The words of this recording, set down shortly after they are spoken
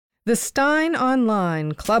The Stein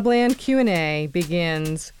Online Clubland Q&A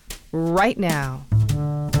begins right now.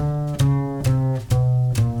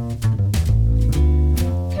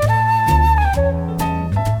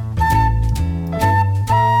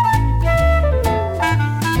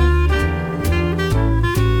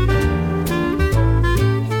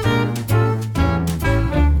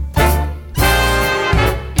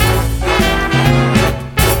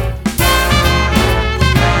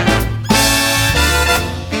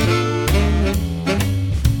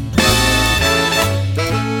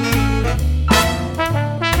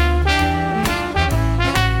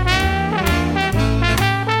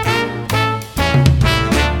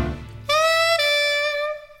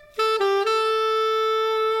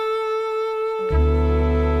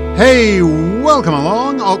 Hey, welcome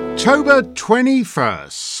along. October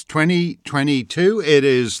 21st, 2022. It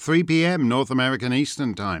is 3 p.m. North American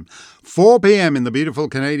Eastern Time, 4 p.m. in the beautiful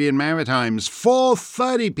Canadian Maritimes,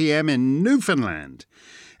 4:30 p.m. in Newfoundland,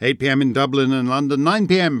 8 p.m. in Dublin and London, 9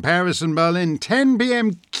 p.m. Paris and Berlin, 10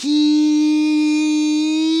 p.m. Kyiv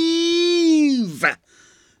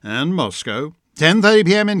and Moscow, 10:30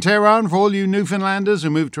 p.m. in Tehran for all you Newfoundlanders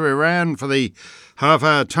who moved to Iran for the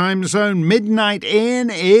half-hour time zone, midnight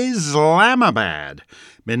in Islamabad,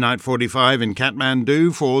 midnight 45 in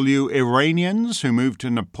Kathmandu for all you Iranians who moved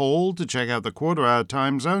to Nepal to check out the quarter-hour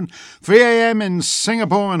time zone, 3 a.m. in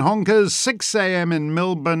Singapore and Honkers, 6 a.m. in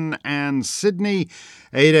Melbourne and Sydney,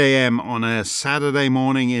 8 a.m. on a Saturday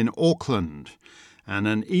morning in Auckland, and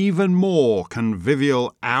an even more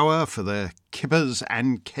convivial hour for the kippers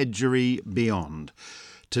and kedgeree beyond.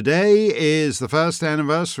 Today is the first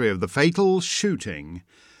anniversary of the fatal shooting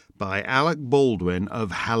by Alec Baldwin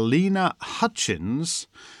of Halyna Hutchins,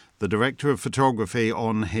 the director of photography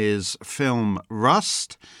on his film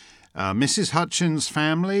Rust. Mrs. Hutchins'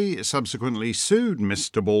 family subsequently sued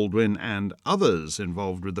Mr. Baldwin and others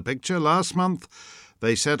involved with the picture. Last month,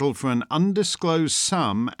 they settled for an undisclosed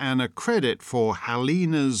sum and a credit for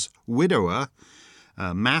Halyna's widower,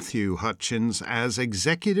 Matthew Hutchins, as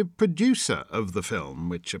executive producer of the film,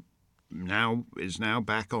 which is now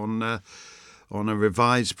back on a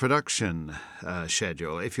revised production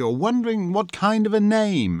schedule. If you're wondering what kind of a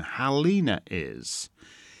name Halyna is,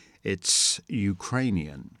 it's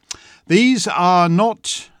Ukrainian. These are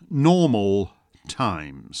not normal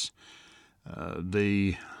times.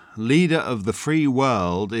 The leader of the free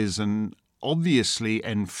world is an obviously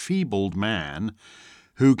enfeebled man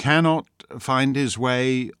who cannot find his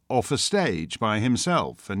way off a stage by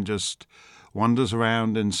himself and just wanders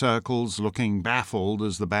around in circles looking baffled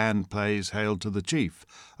as the band plays Hail to the Chief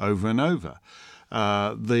over and over.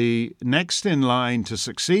 The next in line to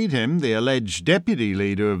succeed him, the alleged deputy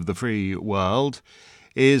leader of the free world,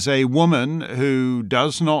 is a woman who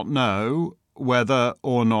does not know whether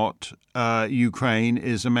or not Ukraine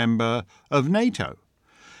is a member of NATO,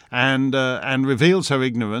 and reveals her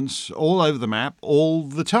ignorance all over the map all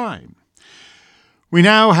the time. We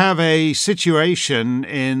now have a situation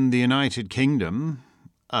in the United Kingdom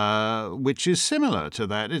which is similar to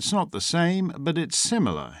that. It's not the same, but it's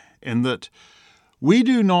similar in that we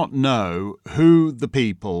do not know who the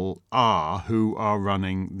people are who are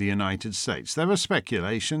running the United States. There are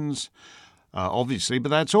speculations, obviously, but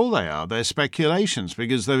that's all they are. They're speculations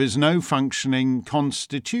because there is no functioning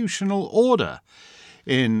constitutional order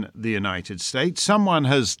in the United States. Someone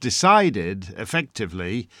has decided,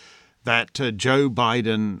 effectively, that Joe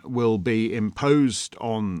Biden will be imposed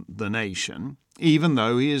on the nation, even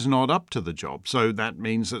though he is not up to the job. So that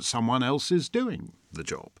means that someone else is doing the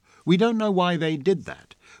job. We don't know why they did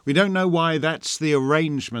that. We don't know why that's the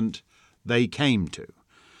arrangement they came to.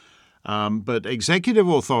 But executive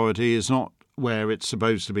authority is not where it's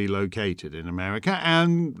supposed to be located in America,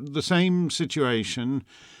 and the similar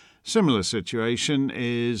situation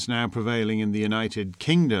is now prevailing in the United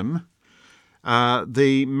Kingdom.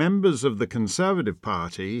 The members of the Conservative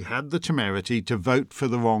Party had the temerity to vote for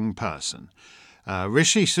the wrong person.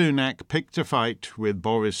 Rishi Sunak picked a fight with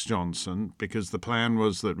Boris Johnson because the plan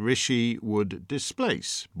was that Rishi would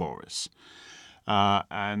displace Boris.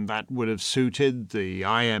 And that would have suited the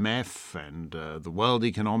IMF and the World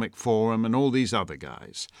Economic Forum and all these other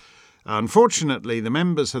guys. Unfortunately, the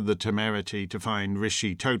members had the temerity to find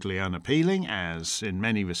Rishi totally unappealing, as in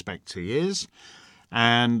many respects he is,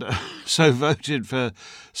 and so voted for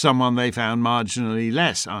someone they found marginally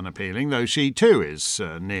less unappealing, though she too is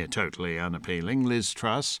near totally unappealing, Liz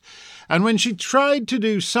Truss. And when she tried to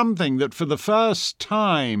do something that for the first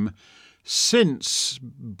time since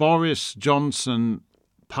Boris Johnson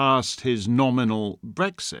passed his nominal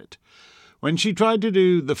Brexit, when she tried to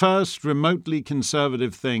do the first remotely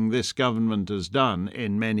conservative thing this government has done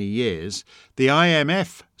in many years, the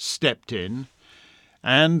IMF stepped in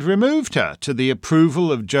and removed her to the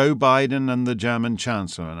approval of Joe Biden and the German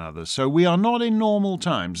Chancellor and others. So we are not in normal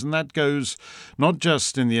times, and that goes not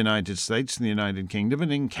just in the United States and the United Kingdom, but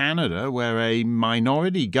in Canada, where a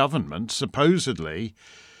minority government supposedly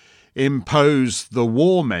imposed the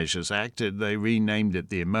War Measures Act. They renamed it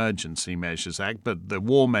the Emergency Measures Act, but the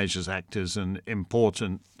War Measures Act is a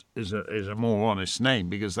more honest name,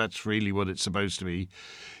 because that's really what it's supposed to be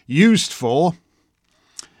used for.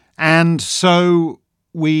 And so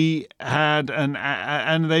we had and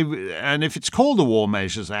if it's called the War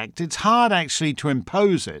Measures Act, it's hard actually to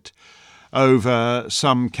impose it over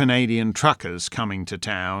some Canadian truckers coming to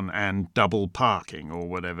town and double parking or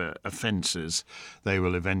whatever offences they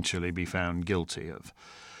will eventually be found guilty of.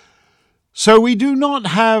 So we do not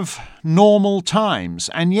have normal times,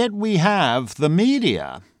 and yet we have the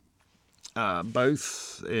media,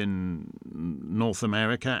 both in North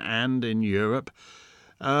America and in Europe,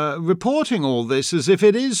 reporting all this as if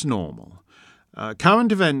it is normal.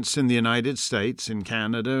 Current events in the United States, in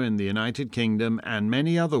Canada, in the United Kingdom, and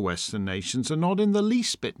many other Western nations are not in the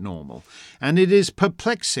least bit normal. And it is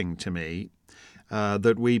perplexing to me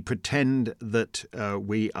that we pretend that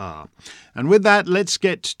we are. And with that, let's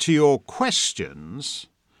get to your questions.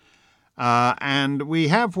 And we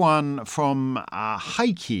have one from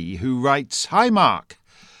Heike, who writes, "Hi, Mark.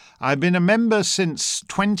 I've been a member since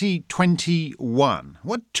 2021.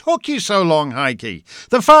 What took you so long, Heike?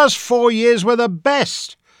 The first 4 years were the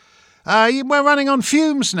best. We're running on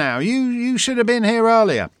fumes now. You should have been here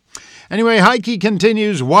earlier." Anyway, Heike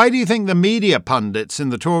continues, "Why do you think the media pundits in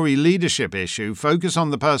the Tory leadership issue focus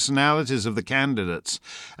on the personalities of the candidates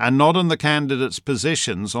and not on the candidates'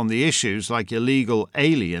 positions on the issues like illegal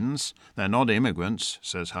aliens? They're not immigrants,"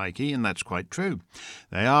 says Heike, and that's quite true.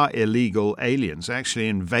 They are illegal aliens, actually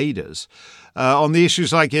invaders. On the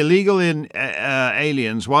issues like illegal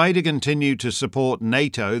aliens, why to continue to support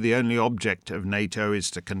NATO? The only object of NATO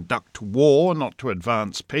is to conduct war, not to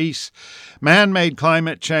advance peace. Man-made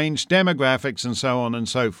climate change, demographics, and so on and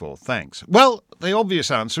so forth. Thanks. Well, the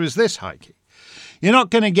obvious answer is this, Heike. You're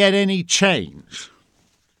not going to get any change.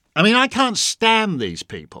 I mean, I can't stand these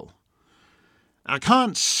people. I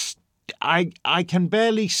can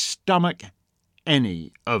barely stomach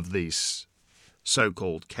any of these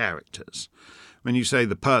so-called characters. When you say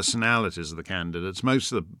the personalities of the candidates,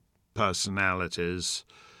 most of the personalities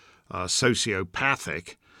are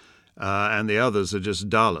sociopathic, and the others are just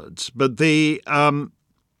dullards. But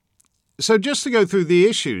so just to go through the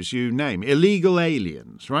issues you name, illegal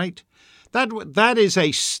aliens, right? That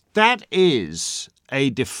is a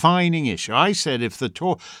defining issue. I said if the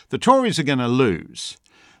Tories are going to lose,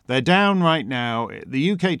 they're down right now.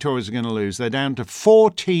 The UK Tories are going to lose. They're down to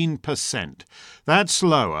 14%. That's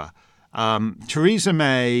lower. Theresa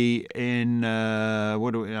May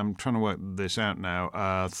I'm trying to work this out now,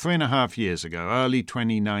 3.5 years ago, early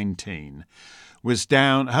 2019, was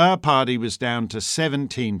down. Her party was down to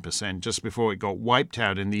 17% just before it got wiped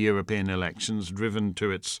out in the European elections, driven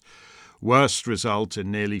to its worst result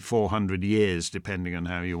in nearly 400 years, depending on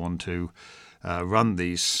how you want to run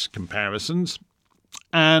these comparisons.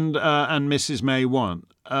 And Mrs. May won.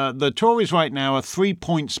 The Tories right now are 3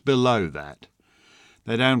 points below that.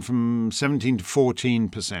 They're down from 17 to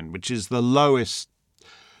 14%, which is the lowest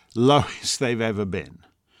they've ever been.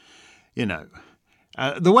 You know,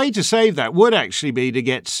 the way to save that would actually be to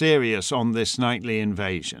get serious on this nightly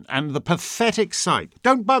invasion. And the pathetic sight.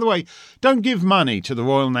 By the way, don't give money to the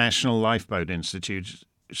Royal National Lifeboat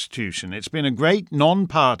Institution. It's been a great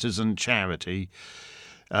non-partisan charity.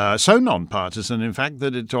 So non-partisan, in fact,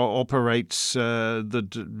 that it operates, as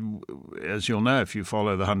you'll know if you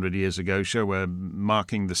follow the 100 Years Ago show, we're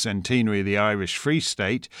marking the centenary of the Irish Free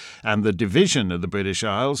State and the division of the British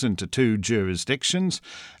Isles into 2 jurisdictions.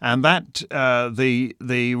 And that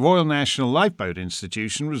the Royal National Lifeboat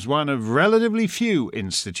Institution was one of relatively few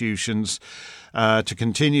institutions to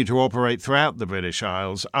continue to operate throughout the British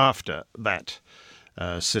Isles after that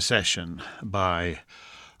secession by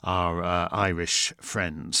our Irish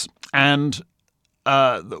friends. And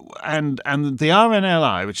the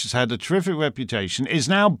RNLI, which has had a terrific reputation, is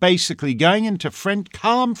now basically going into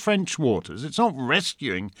calm French waters. It's not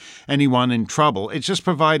rescuing anyone in trouble. It's just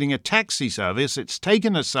providing a taxi service. It's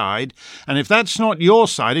taken a side. And if that's not your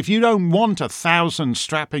side, if you don't want 1,000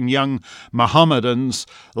 strapping young Mohammedans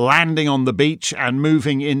landing on the beach and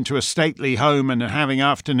moving into a stately home and having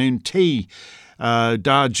afternoon tea,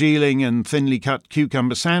 Darjeeling and thinly cut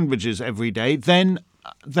cucumber sandwiches every day, then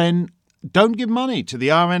don't give money to the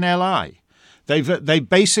RNLI. They've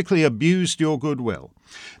basically abused your goodwill.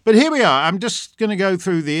 But here we are. I'm just going to go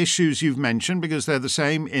through the issues you've mentioned because they're the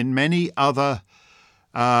same in many other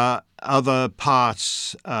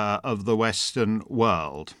parts of the Western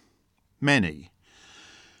world. Many.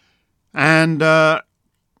 And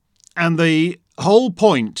the whole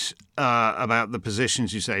point about the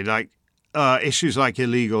positions you say, like issues like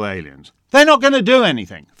illegal aliens, they're not going to do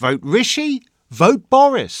anything. Vote Rishi, vote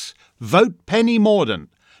Boris, vote Penny Mordaunt.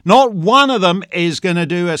 Not one of them is going to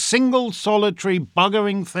do a single solitary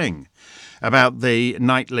buggering thing about the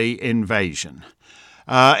nightly invasion.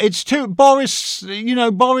 It's too Boris.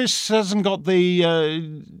 Boris hasn't got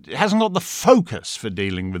the focus for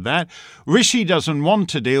dealing with that. Rishi doesn't want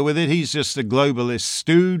to deal with it. He's just a globalist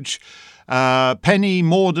stooge. Penny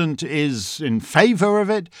Mordaunt is in favour of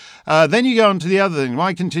it. Then you go on to the other thing.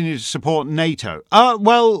 Why continue to support NATO?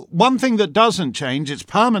 Well, one thing that doesn't change, it's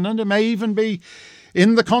permanent, it may even be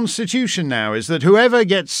in the Constitution now, is that whoever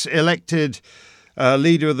gets elected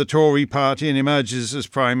leader of the Tory party and emerges as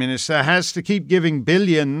Prime Minister has to keep giving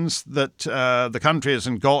billions that the country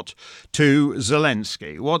hasn't got to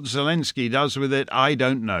Zelensky. What Zelensky does with it, I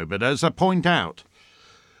don't know. But as I point out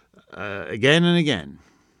again and again,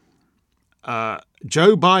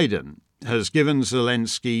 Joe Biden has given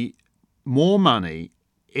Zelensky more money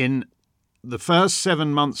in the first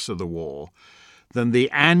 7 months of the war than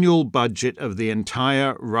the annual budget of the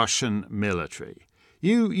entire Russian military.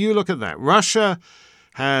 You look at that. Russia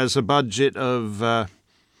has a budget of, I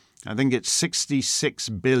think it's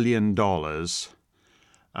 $66 billion.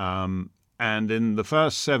 And in the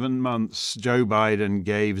first 7 months, Joe Biden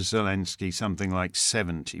gave Zelensky something like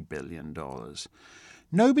 $70 billion.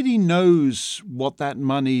 Nobody knows what that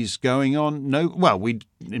money's going on. We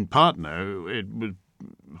in part know. It was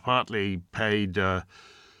partly paid,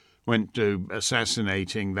 went to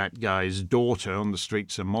assassinating that guy's daughter on the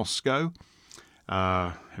streets of Moscow.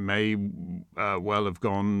 It may well have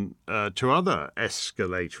gone to other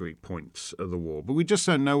escalatory points of the war, but we just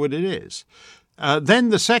don't know what it is. Then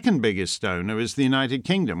the second biggest donor is the United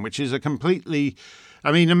Kingdom, which is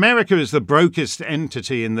America is the brokest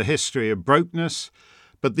entity in the history of brokenness,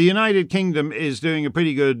 but the United Kingdom is doing a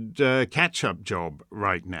pretty good catch-up job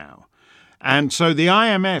right now. And so the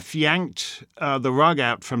IMF yanked the rug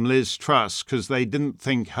out from Liz Truss because they didn't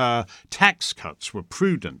think her tax cuts were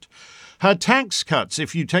prudent. Her tax cuts,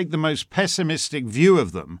 if you take the most pessimistic view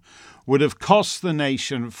of them, would have cost the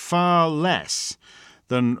nation far less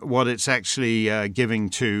than what it's actually giving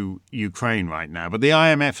to Ukraine right now. But the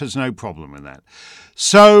IMF has no problem with that.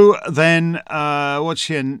 So then what's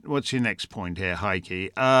your next point here,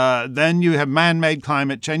 Heike? Then you have man-made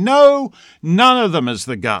climate change. No, none of them has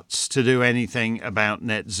the guts to do anything about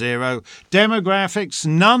net zero. Demographics,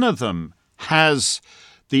 none of them has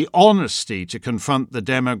the honesty to confront the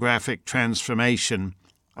demographic transformation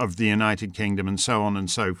of the United Kingdom and so on and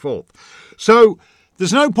so forth. So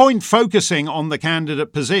there's no point focusing on the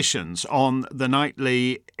candidate positions on the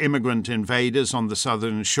nightly immigrant invaders on the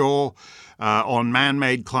southern shore, on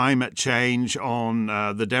man-made climate change, on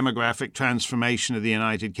the demographic transformation of the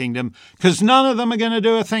United Kingdom, because none of them are going to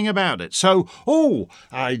do a thing about it. So,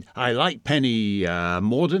 I like Penny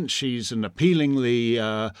Mordaunt. She's an appealingly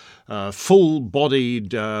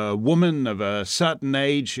full-bodied woman of a certain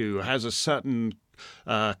age who has a certain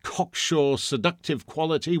cocksure seductive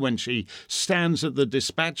quality when she stands at the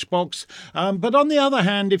dispatch box. But on the other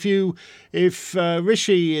hand, if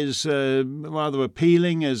Rishi is rather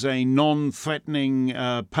appealing as a non-threatening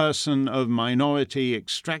person of minority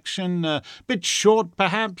extraction, a bit short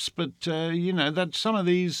perhaps, but that's some of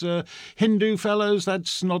these Hindu fellows,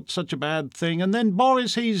 that's not such a bad thing. And then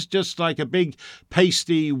Boris, he's just like a big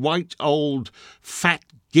pasty white old fat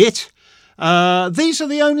git. These are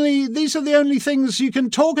the only things you can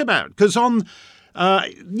talk about, because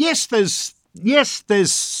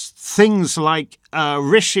there's things like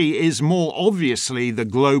Rishi is more obviously the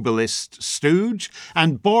globalist stooge,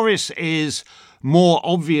 and Boris is more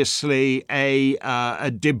obviously a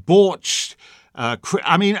debauched.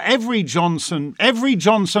 Every Johnson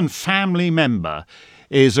family member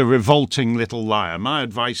is a revolting little liar. My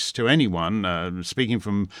advice to anyone, speaking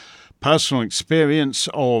from personal experience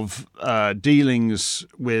of dealings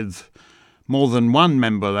with more than one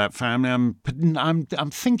member of that family, I'm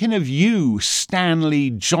thinking of you, Stanley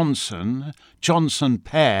Johnson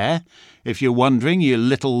Pear, if you're wondering, you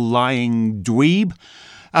little lying dweeb.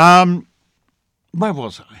 Where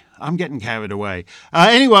was I? I'm getting carried away.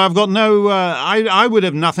 Anyway, I've got no. I would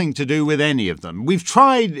have nothing to do with any of them. We've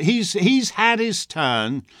tried. He's had his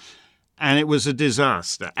turn. and it was a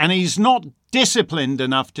disaster. And he's not disciplined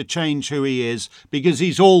enough to change who he is because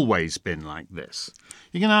he's always been like this.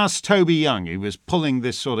 You can ask Toby Young, who was pulling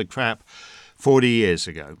this sort of crap 40 years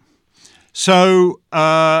ago. So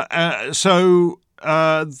there's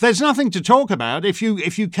nothing to talk about. If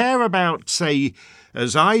you care about, say,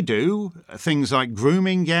 as I do, things like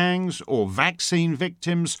grooming gangs or vaccine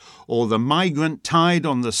victims or the migrant tide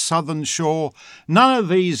on the southern shore, none of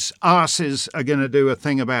these arses are going to do a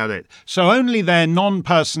thing about it. So only their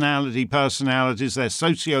non-personality personalities, their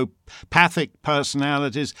sociopathic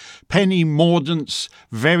personalities, Penny Mordaunt's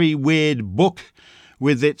very weird book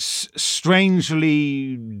with its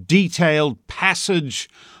strangely detailed passage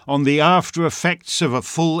on the after effects of a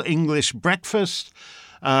full English breakfast,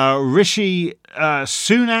 Rishi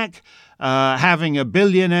Sunak having a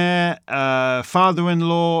billionaire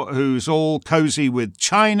father-in-law who's all cozy with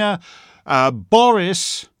China,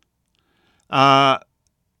 Boris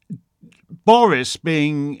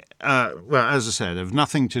being, well, as I said, have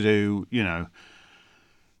nothing to do,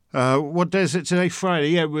 what day is it today? Friday.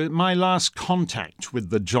 Yeah, my last contact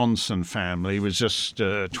with the Johnson family was just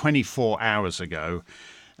 24 hours ago.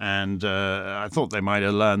 And I thought they might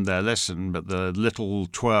have learned their lesson, but the little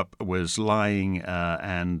twerp was lying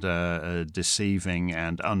and deceiving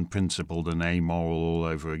and unprincipled and amoral all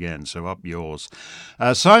over again. So up yours.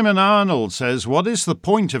 Simon Arnold says, what is the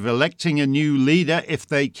point of electing a new leader if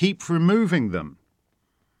they keep removing them?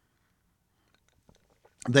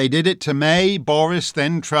 They did it to May, Boris,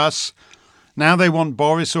 then Truss. Now they want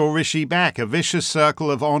Boris or Rishi back, a vicious circle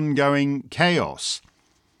of ongoing chaos.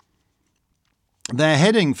 They're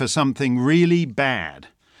heading for something really bad.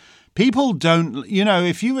 People don't,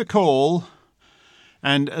 if you recall,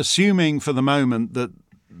 and assuming for the moment that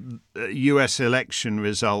US election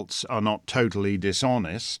results are not totally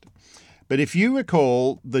dishonest, but if you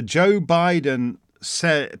recall, the Joe Biden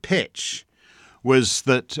pitch was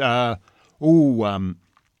that,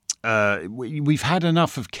 we've had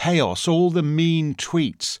enough of chaos, all the mean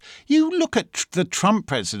tweets. You look at the Trump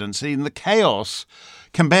presidency and the chaos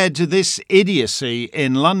compared to this idiocy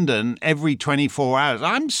in London every 24 hours.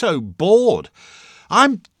 I'm so bored.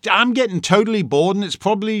 I'm getting totally bored, and it's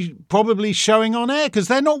probably showing on air because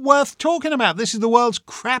they're not worth talking about. This is the world's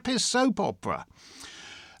crappiest soap opera.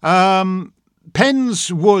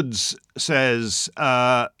 Pens Woods says,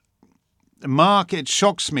 Mark, it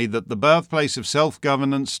shocks me that the birthplace of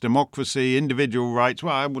self-governance, democracy, individual rights,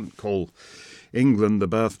 well, I wouldn't call England the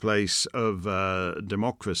birthplace of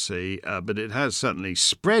democracy, but it has certainly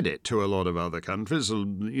spread it to a lot of other countries.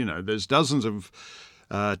 There's dozens of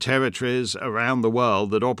territories around the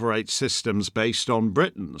world that operate systems based on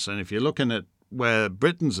Britain's. And if you're looking at where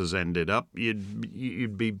Britain's has ended up,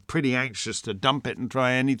 you'd be pretty anxious to dump it and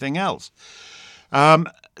try anything else.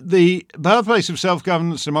 The birthplace of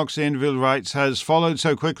self-governance, democracy, and individual rights has followed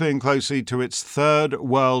so quickly and closely to its third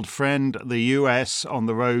world friend, the US, on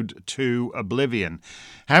the road to oblivion.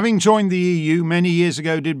 Having joined the EU many years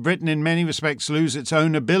ago, did Britain in many respects lose its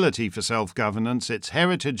own ability for self-governance, its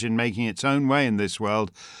heritage in making its own way in this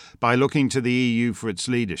world, by looking to the EU for its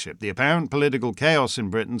leadership. The apparent political chaos in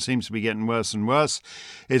Britain seems to be getting worse and worse.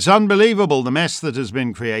 It's unbelievable, the mess that has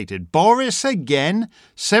been created. Boris again,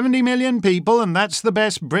 70 million people, and that's the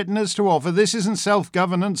best Britain has to offer. This isn't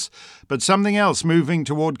self-governance, but something else moving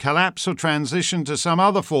toward collapse or transition to some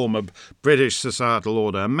other form of British societal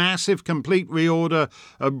order. A massive, complete reorder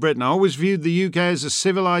of Britain. I always viewed the UK as a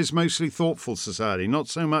civilised, mostly thoughtful society. Not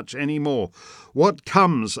so much anymore. What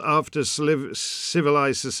comes after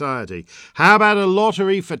civilised society? How about a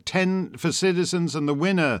lottery for citizens, and the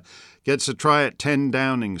winner gets a try at 10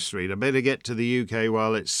 Downing Street? I better get to the UK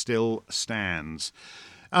while it still stands.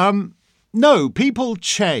 No, people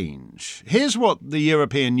change. Here's what the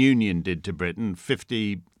European Union did to Britain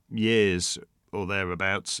 50 years or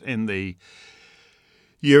thereabouts in the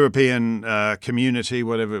European community,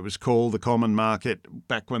 whatever it was called, the common market,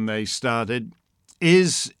 back when they started,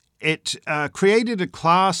 is it created a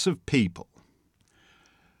class of people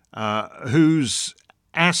whose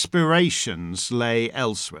aspirations lay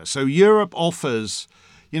elsewhere. So Europe offers,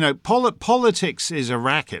 politics is a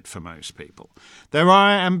racket for most people. There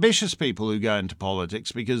are ambitious people who go into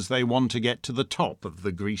politics because they want to get to the top of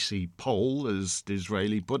the greasy pole, as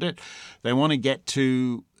Disraeli put it. They want to get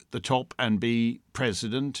to the top and be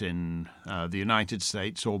president in the United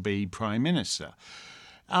States or be prime minister.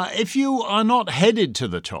 If you are not headed to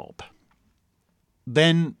the top,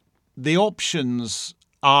 then the options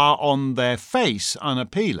are on their face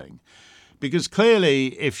unappealing. Because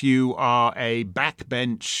clearly, if you are a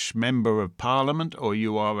backbench member of parliament or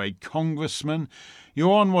you are a congressman,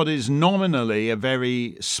 you're on what is nominally a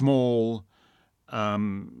very small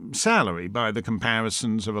salary by the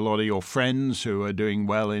comparisons of a lot of your friends who are doing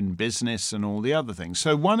well in business and all the other things.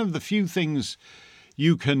 So one of the few things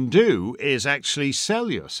you can do is actually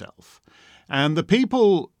sell yourself. And the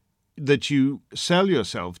people that you sell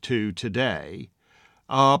yourself to today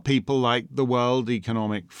are people like the World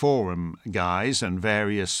Economic Forum guys and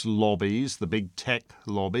various lobbies, the big tech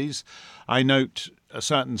lobbies. I note a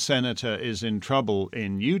certain senator is in trouble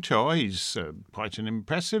in Utah. He's quite an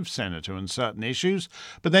impressive senator on certain issues,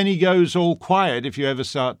 but then he goes all quiet if you ever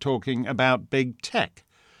start talking about big tech.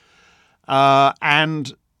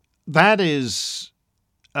 And that is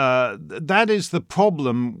the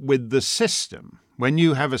problem with the system. When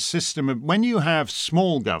you have a system when you have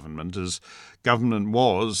small government, as government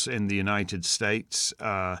was in the United States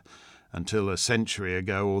until a century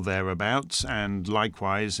ago or thereabouts, and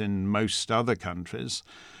likewise in most other countries,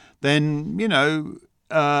 then the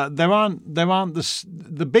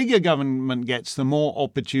bigger government gets, the more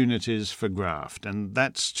opportunities for graft, and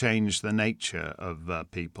that's changed the nature of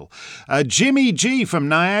people. Jimmy G from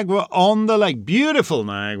Niagara-on-the-Lake, beautiful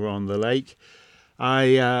Niagara-on-the-Lake.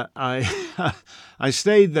 I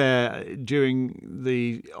stayed there during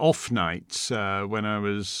the off nights when I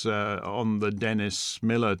was on the Dennis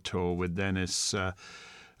Miller tour with Dennis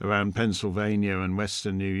around Pennsylvania and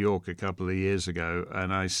Western New York a couple of years ago,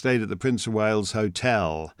 and I stayed at the Prince of Wales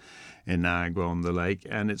Hotel in Niagara-on-the-Lake,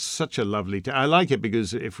 and it's such a lovely I like it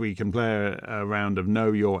because if we can play a round of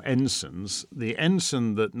Know Your Ensigns, the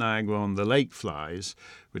ensign that Niagara-on-the-Lake flies,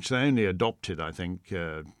 which they only adopted, I think,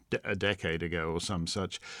 a decade ago or some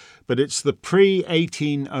such, but it's the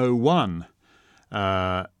pre-1801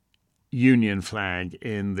 Union flag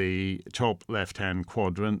in the top left-hand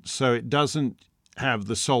quadrant, so it doesn't have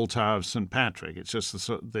the Saltire of St. Patrick. It's just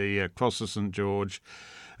the Cross of St. George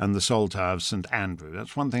and the Saltire of St. Andrew.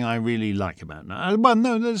 That's one thing I really like about Niagara. Well,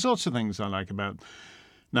 no, there's lots of things I like about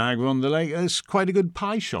Niagara-on-the-Lake. It's quite a good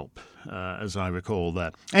pie shop, as I recall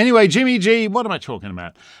that. Anyway, Jimmy G, what am I talking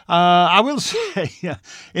about? I will say,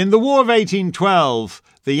 in the War of 1812,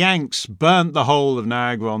 the Yanks burnt the whole of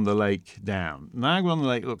Niagara-on-the-Lake down.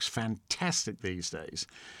 Niagara-on-the-Lake looks fantastic these days.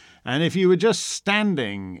 And if you were just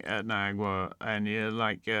standing at Niagara and you're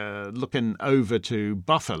looking over to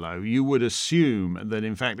Buffalo, you would assume that,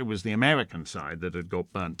 in fact, it was the American side that had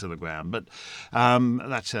got burnt to the ground. But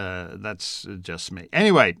that's just me.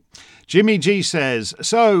 Anyway, Jimmy G says,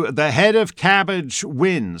 so the head of cabbage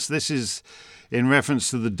wins. This is in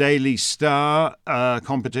reference to the Daily Star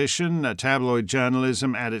competition, tabloid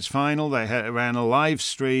journalism at its final. They ran a live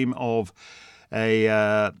stream of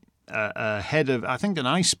a head of, I think, an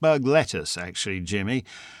iceberg lettuce, actually, Jimmy.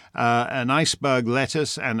 An iceberg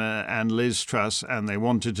lettuce and Liz Truss, and they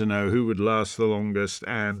wanted to know who would last the longest,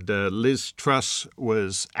 and Liz Truss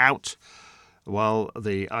was out while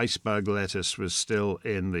the iceberg lettuce was still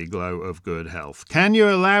in the glow of good health. Can you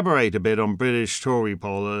elaborate a bit on British Tory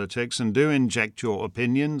politics and do inject your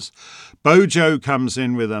opinions? Bojo comes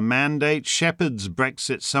in with a mandate, shepherds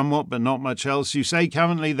Brexit somewhat but not much else. You say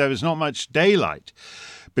currently there is not much daylight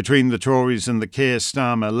between the Tories and the Keir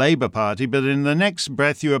Starmer Labour Party, but in the next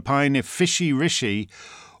breath you opine if Fishy Rishi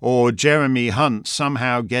or Jeremy Hunt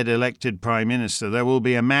somehow get elected Prime Minister, there will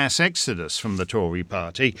be a mass exodus from the Tory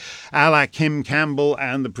party, a la Kim Campbell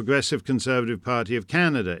and the Progressive Conservative Party of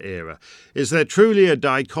Canada era. Is there truly a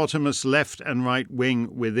dichotomous left and right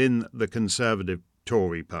wing within the Conservative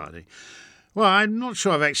Tory party? Well, I'm not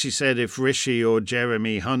sure I've actually said if Rishi or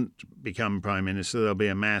Jeremy Hunt become Prime Minister, there'll be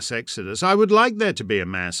a mass exodus. I would like there to be a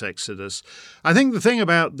mass exodus. I think the thing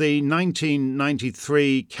about the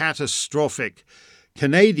 1993 catastrophic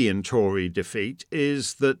Canadian Tory defeat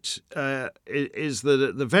is that at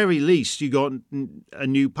the very least you got a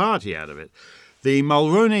new party out of it. The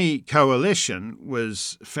Mulroney coalition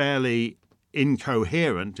was fairly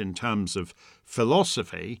incoherent in terms of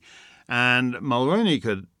philosophy, and Mulroney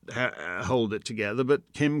could hold it together,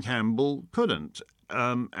 but Kim Campbell couldn't.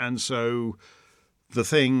 And so the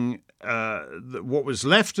thing, what was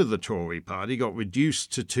left of the Tory party got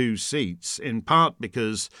reduced to 2 seats, in part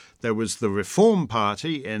because there was the Reform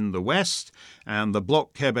Party in the West and the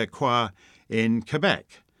Bloc Québécois in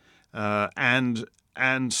Quebec. And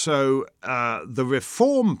so the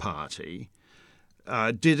Reform Party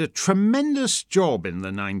did a tremendous job in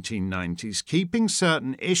the 1990s, keeping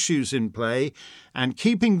certain issues in play and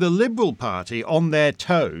keeping the Liberal Party on their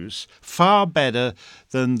toes far better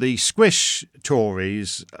than the squish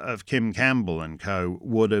Tories of Kim Campbell and co.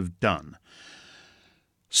 would have done.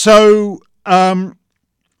 So I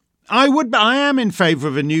am in favour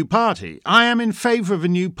of a new party. I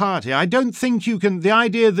don't think you can. The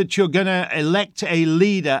idea that you're going to elect a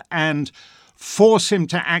leader and force him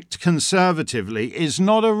to act conservatively is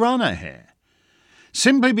not a runner here.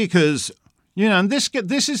 Simply because, and this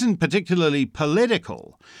isn't particularly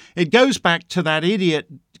political. It goes back to that idiot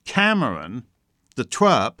Cameron, the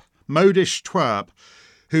twerp, modish twerp,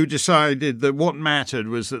 who decided that what mattered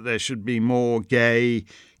was that there should be more gay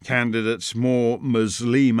candidates, more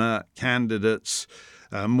Muslima candidates,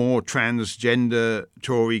 more transgender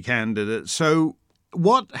Tory candidates. So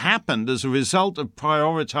what happened as a result of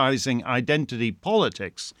prioritising identity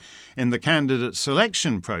politics in the candidate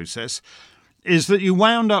selection process is that you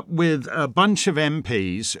wound up with a bunch of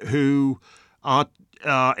MPs who are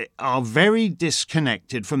very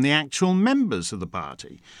disconnected from the actual members of the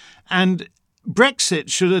party. And Brexit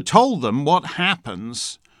should have told them what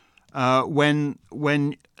happens when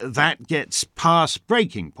that gets past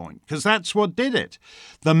breaking point, because that's what did it.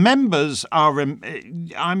 The members are,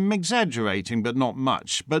 I'm exaggerating, but not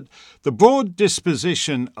much, but the broad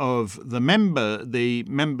disposition of the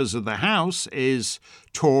members of the House is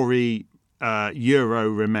Tory Euro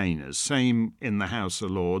Remainers, same in the House of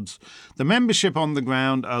Lords. The membership on the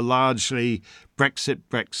ground are largely Brexit,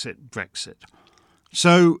 Brexit, Brexit.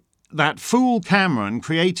 So that fool Cameron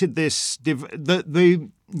created this.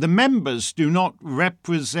 The members do not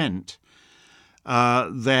represent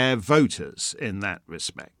their voters in that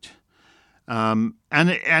respect. And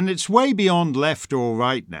it's way beyond left or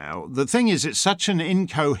right now. The thing is, it's such an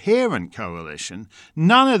incoherent coalition.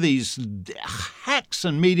 None of these hacks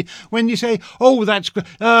and media, when you say, oh, that's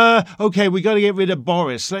okay, we got to get rid of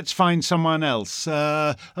Boris, let's find someone else.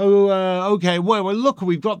 Okay, well, look,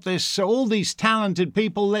 we've got all these talented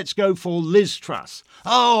people, let's go for Liz Truss.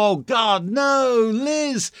 Oh, God, no,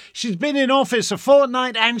 Liz, she's been in office a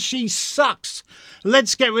fortnight and she sucks.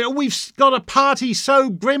 Let's get rid. We've got a party so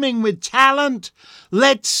brimming with talent.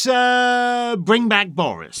 Let's bring back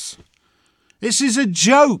Boris. This is a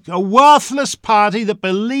joke, a worthless party that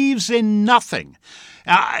believes in nothing.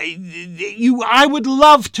 I would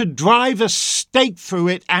love to drive a stake through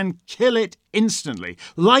it and kill it instantly,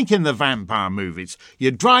 like in the vampire movies.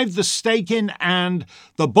 You drive the stake in, and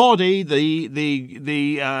the body, the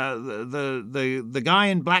guy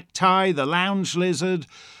in black tie, the lounge lizard,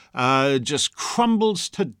 just crumbles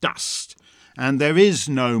to dust, and there is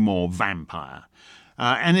no more vampire.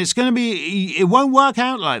 And it won't work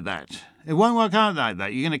out like that. It won't work out like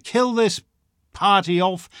that. You're going to kill this party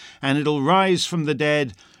off, and it'll rise from the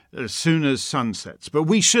dead as soon as sun sets. But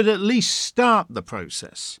we should at least start the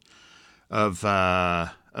process of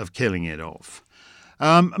killing it off.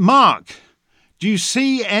 Mark, do you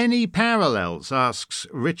see any parallels, asks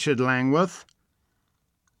Richard Langworth,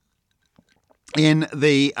 in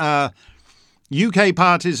the UK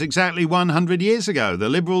parties exactly 100 years ago? The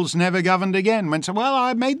Liberals never governed again. Well,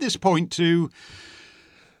 I made this point to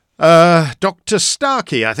Dr.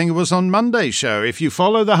 Starkey, I think it was on Monday's show. If you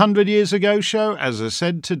follow the 100 Years Ago show, as I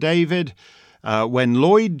said to David, when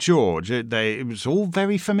Lloyd George, it was all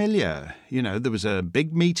very familiar. There was a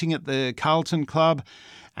big meeting at the Carlton Club,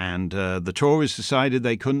 and the Tories decided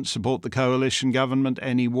they couldn't support the coalition government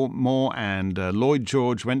anymore, and Lloyd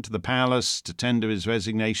George went to the palace to tender his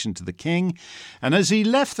resignation to the king. And as he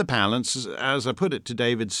left the palace, as I put it to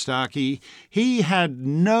David Starkey, he had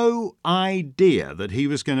no idea that he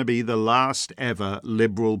was going to be the last ever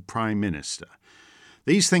Liberal Prime Minister.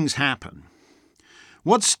 These things happen.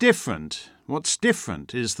 What's different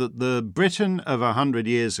is that the Britain of 100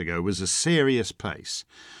 years ago was a serious place.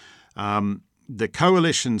 The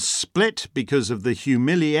coalition split because of the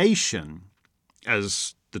humiliation,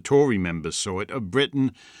 as the Tory members saw it, of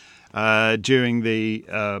Britain during the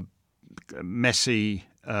messy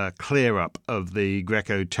clear-up of the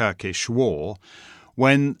Greco-Turkish War,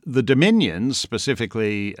 when the Dominions,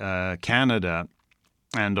 specifically Canada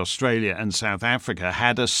and Australia and South Africa,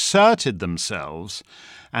 had asserted themselves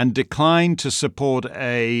and declined to support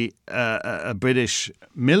a British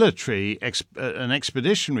military, an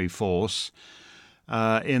expeditionary force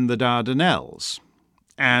in the Dardanelles.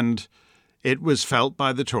 And it was felt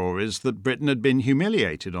by the Tories that Britain had been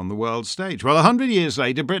humiliated on the world stage. Well, 100 years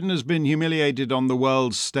later, Britain has been humiliated on the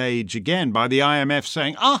world stage again by the IMF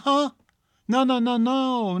saying,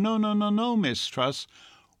 no, Miss Truss.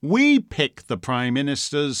 We pick the prime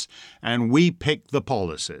ministers and we pick the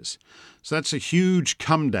policies. So that's a huge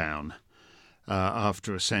come down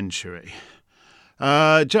after a century.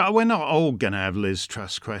 We're not all going to have Liz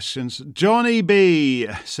Truss questions. Johnny B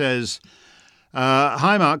says,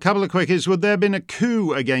 hi, Mark, couple of quickies. Would there have been a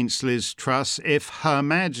coup against Liz Truss if Her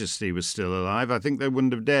Majesty was still alive? I think they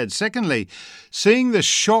wouldn't have dared. Secondly, seeing the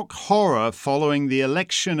shock horror following the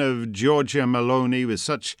election of Giorgia Meloni with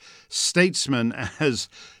such statesmen as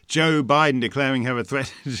Joe Biden declaring her a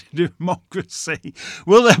threat to democracy.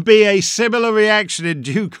 Will there be a similar reaction in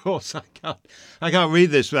due course? I can't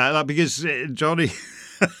read this without that because Johnny.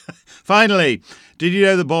 Finally, did you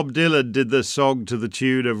know that Bob Dylan did the song to the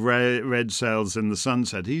tune of Red Sails in the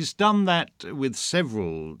Sunset? He's done that with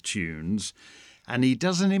several tunes, and he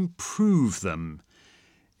doesn't improve them,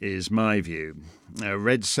 is my view.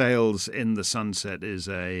 Red Sails in the Sunset is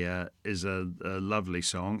a lovely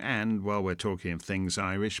song, and while we're talking of things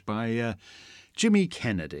Irish, by Jimmy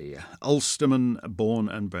Kennedy, Ulsterman, born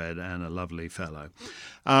and bred, and a lovely fellow.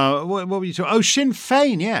 What were you talking? Oh, Sinn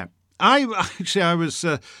Féin, yeah. I was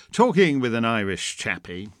talking with an Irish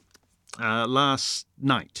chappie last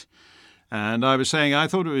night, and I was saying I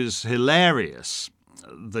thought it was hilarious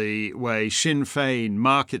the way Sinn Féin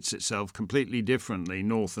markets itself completely differently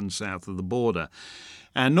north and south of the border.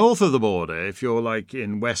 And north of the border, if you're like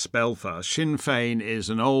in West Belfast, Sinn Féin is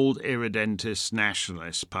an old irredentist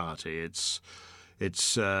nationalist party. It's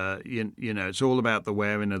it's all about the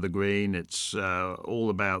wearing of the green. It's all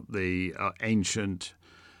about the ancient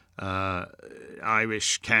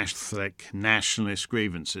Irish Catholic nationalist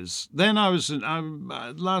grievances. Then I was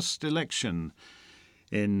last election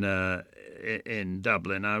in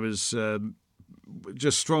Dublin. I was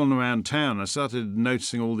just strolling around town. I started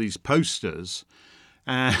noticing all these posters,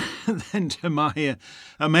 and then to my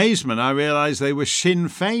amazement, I realised they were Sinn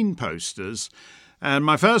Féin posters. And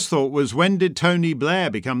my first thought was, when did Tony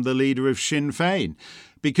Blair become the leader of Sinn Féin?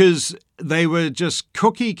 Because they were just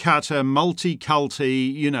cookie-cutter,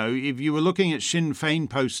 multi-culty. If you were looking at Sinn Féin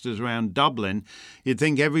posters around Dublin, you'd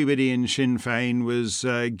think everybody in Sinn Féin was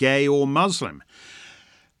gay or Muslim.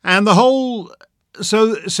 And the whole...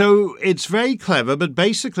 So it's very clever, but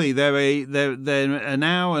basically they're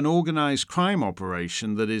now an organised crime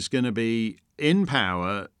operation that is going to be in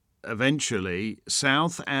power eventually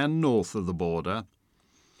south and north of the border,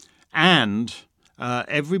 and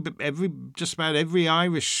just about every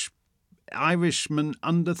Irishman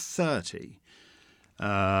under 30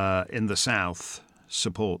 in the south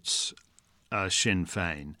supports Sinn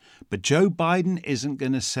Féin. But Joe Biden isn't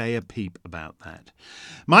going to say a peep about that.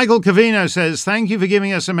 Michael Cavino says, thank you for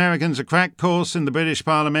giving us Americans a crack course in the British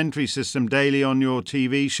parliamentary system daily on your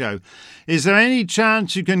TV show. Is there any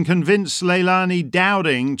chance you can convince Leilani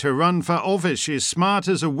Dowding to run for office? She is smart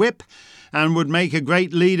as a whip and would make a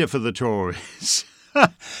great leader for the Tories.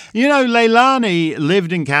 Leilani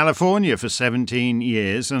lived in California for 17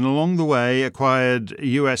 years and along the way acquired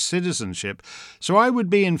US citizenship. So I would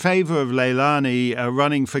be in favour of Leilani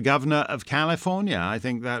running for governor of California. I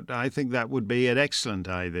think that would be an excellent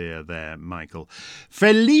idea there, Michael.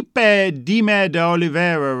 Felipe Dime de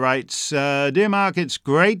Oliveira writes, Dear Mark, it's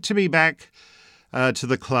great to be back to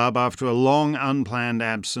the club after a long unplanned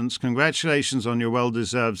absence. Congratulations on your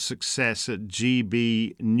well-deserved success at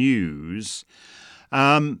GB News.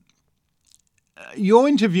 Your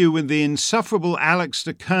interview with the insufferable Alex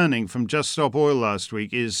de Koning from Just Stop Oil last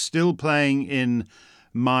week is still playing in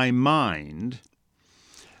my mind.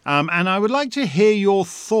 And I would like to hear your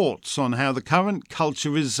thoughts on how the current culture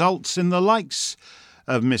results in the likes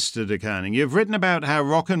of Mr. de Koning. You've written about how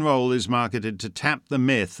rock and roll is marketed to tap the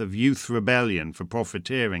myth of youth rebellion for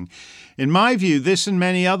profiteering. In my view, this and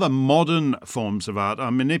many other modern forms of art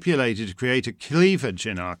are manipulated to create a cleavage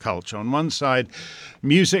in our culture. On one side,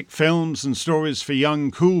 music, films and stories for young,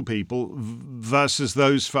 cool people versus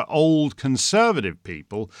those for old, conservative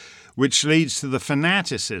people, which leads to the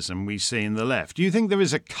fanaticism we see in the left. Do you think there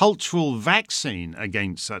is a cultural vaccine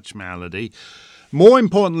against such malady? More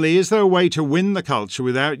importantly, is there a way to win the culture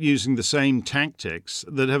without using the same tactics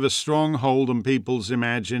that have a strong hold on people's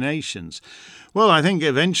imaginations? Well, I think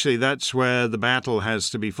eventually that's where the battle has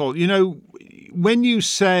to be fought. When you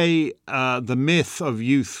say the myth of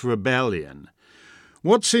youth rebellion,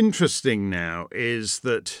 what's interesting now is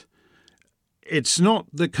that it's not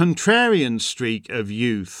the contrarian streak of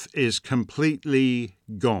youth is completely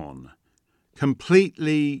gone,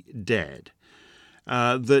 completely dead.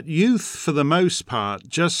 That youth, for the most part,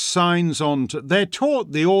 just signs on to... They're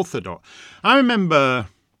taught the orthodox. I remember...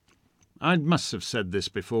 I must have said this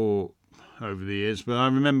before over the years, but I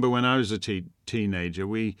remember when I was a teenager,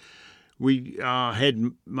 our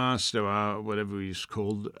headmaster, whatever he's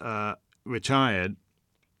called, retired.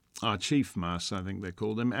 Our chief master, I think they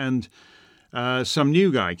called him, and some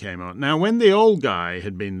new guy came on. Now, when the old guy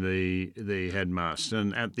had been the headmaster,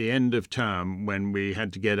 and at the end of term, when we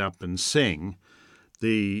had to get up and sing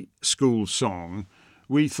the school song,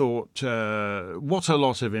 we thought, what a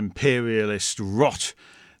lot of imperialist rot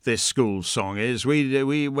this school song is.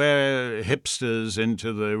 We wear hipsters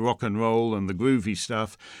into the rock and roll and the groovy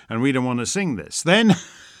stuff, and we don't want to sing this. Then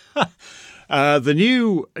The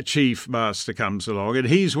new chief master comes along, and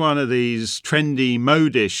he's one of these trendy,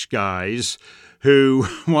 modish guys who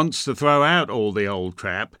wants to throw out all the old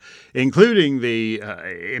crap, including the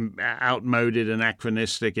outmoded,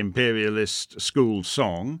 anachronistic, imperialist school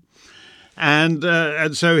song. And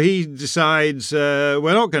so he decides we're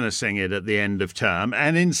not going to sing it at the end of term.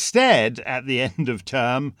 And instead, at the end of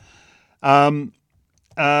term,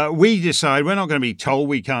 we decide we're not going to be told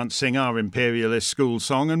we can't sing our imperialist school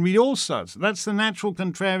song, and we all start. That's the natural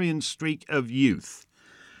contrarian streak of youth.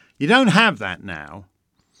 You don't have that now.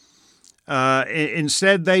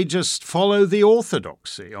 Instead, they just follow the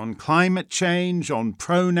orthodoxy on climate change, on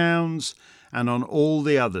pronouns, and on all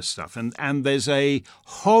the other stuff. And there's a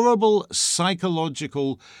horrible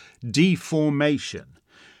psychological deformation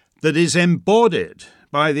that is embodied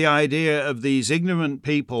by the idea of these ignorant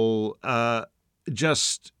people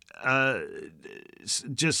just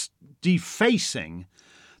defacing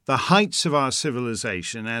the heights of our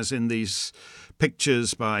civilization, as in these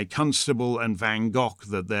pictures by Constable and Van Gogh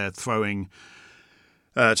that they're throwing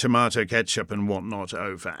tomato ketchup and whatnot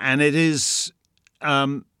over. And it is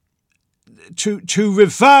to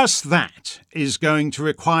reverse that is going to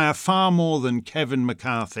require far more than Kevin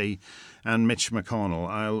McCarthy and Mitch McConnell.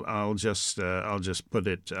 I'll just put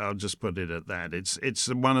it at that. It's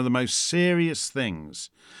one of the most serious things.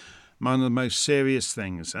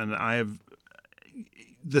 And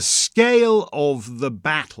the scale of the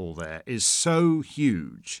battle there is so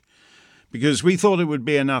huge, because we thought it would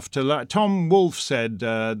be enough to... Tom Wolfe said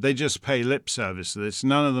they just pay lip service to this.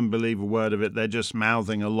 None of them believe a word of it. They're just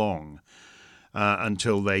mouthing along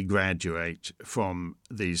until they graduate from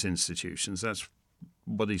these institutions. That's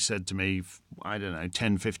what he said to me,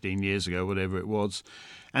 10, 15 years ago, whatever it was.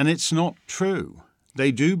 And it's not true.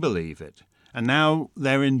 They do believe it. And now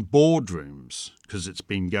they're in boardrooms because it's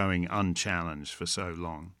been going unchallenged for so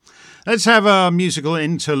long. Let's have a musical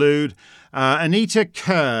interlude. Anita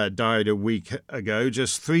Kerr died a week ago,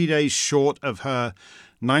 just 3 days short of her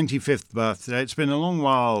 95th birthday. It's been a long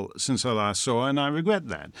while since I last saw her, and I regret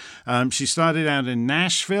that. She started out in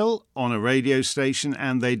Nashville on a radio station,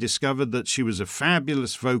 and they discovered that she was a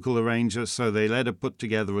fabulous vocal arranger, so they let her put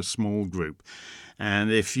together a small group.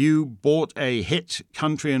 And if you bought a hit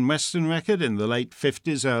country and western record in the late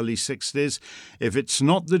 50s, early 60s, if it's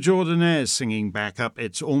not the Jordanaires singing backup,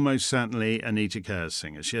 it's almost certainly Anita Kerr's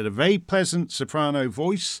singer. She had a very pleasant soprano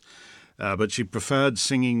voice, but she preferred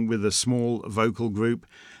singing with a small vocal group.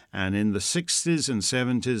 And in the 60s and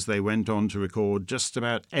 70s, they went on to record just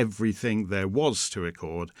about everything there was to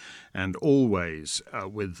record, and always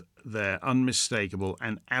with their unmistakable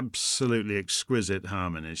and absolutely exquisite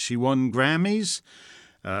harmonies. She won Grammys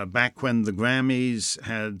back when the Grammys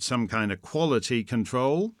had some kind of quality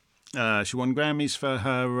control. She won Grammys for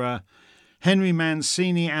her Henry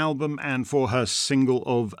Mancini album and for her single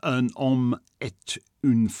of Un homme et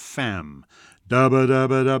une femme.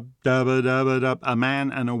 Dubba-dubba-dub, dubba-dubba-dub, a man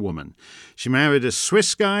and a woman. She married a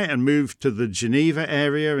Swiss guy and moved to the Geneva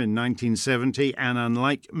area in 1970, and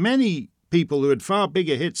unlike many people who had far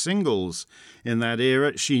bigger hit singles in that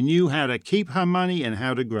era, she knew how to keep her money and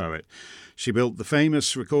how to grow it. She built the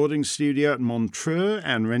famous recording studio at Montreux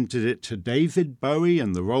and rented it to David Bowie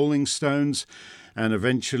and the Rolling Stones, and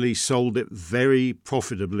eventually sold it very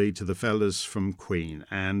profitably to the fellas from Queen.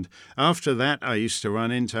 And after that, I used to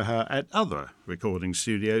run into her at other recording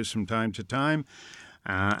studios from time to time,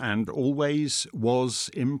 and always was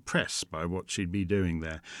impressed by what she'd be doing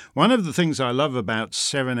there. One of the things I love about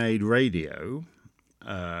Serenade Radio,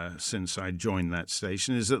 since I joined that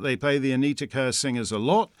station, is that they play the Anita Kerr singers a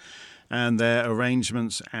lot, and their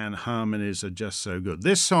arrangements and harmonies are just so good.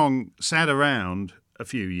 This song sat around a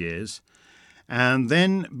few years, and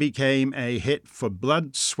then became a hit for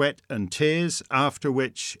Blood, Sweat and Tears, after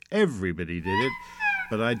which everybody did it.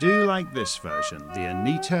 But I do like this version, the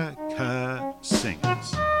Anita Kerr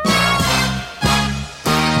Singers.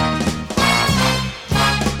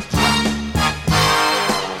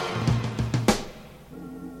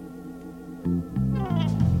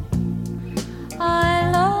 I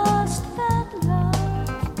lost that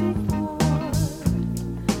love before,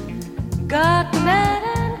 got mad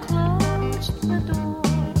the door,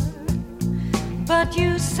 but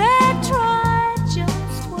you said try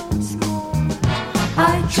just once more.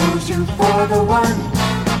 I chose you for the one,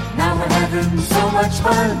 now we're having so much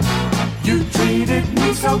fun. You treated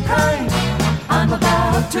me so kind, I'm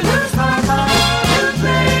about to lose my mind. You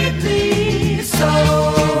made me so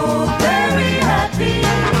very happy,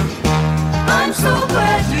 I'm so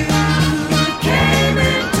glad you came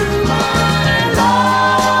into my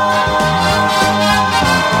life.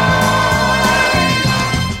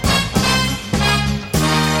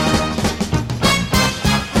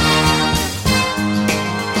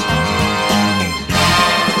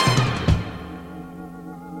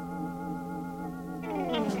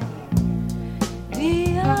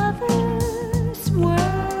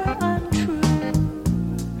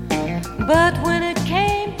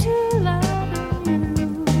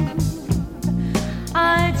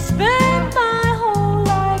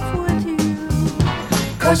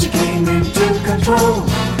 'cause you came into control.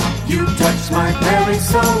 You touched my very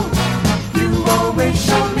soul. You always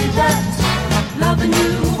showed me that loving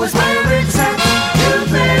you was where it's at. You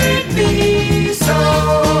made me so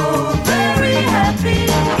very happy.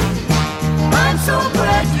 I'm so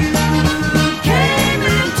glad you came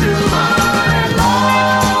into my life.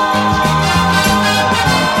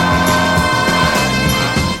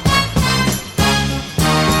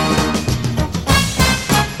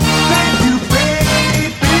 Thank you, baby.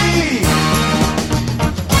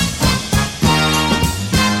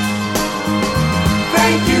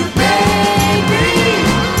 Thank you, baby.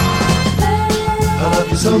 I love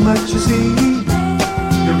you so much, you see.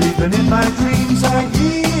 You're even in my dreams. I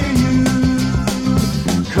hear you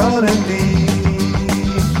calling me.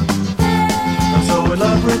 I'm so in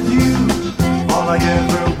love with you. All I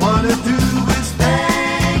ever wanna do is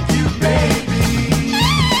thank you, baby.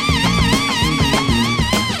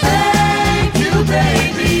 Thank you,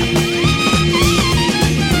 baby.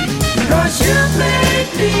 'Cause you made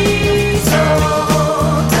me so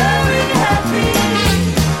very happy.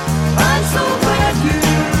 I'm so glad you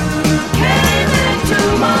came into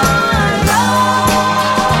my life.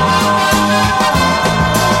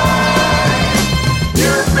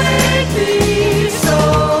 You made me so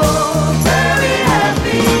very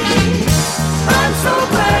happy. I'm so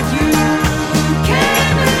glad you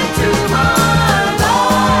came into my life.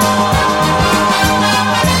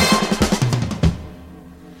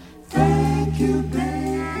 Thank you,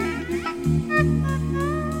 baby.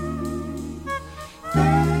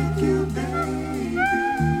 Thank you, baby.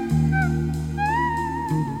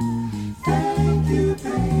 Thank you,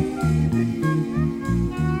 baby.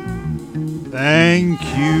 Thank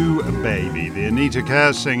you, baby. The Anita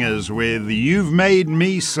Kerr Singers with You've Made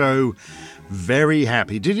Me So Very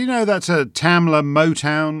Happy. Did you know that's a Tamla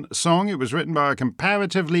Motown song? It was written by a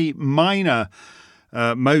comparatively minor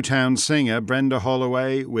Motown singer, Brenda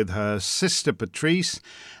Holloway, with her sister Patrice,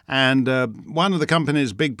 and one of the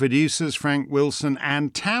company's big producers, Frank Wilson,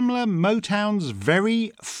 and Tamla Motown's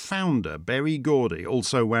very founder, Berry Gordy,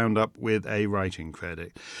 also wound up with a writing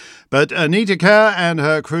credit. But Anita Kerr and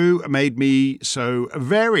her crew made me so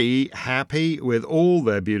very happy with all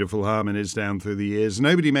their beautiful harmonies down through the years.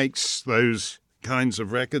 Nobody makes those kinds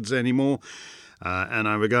of records anymore. And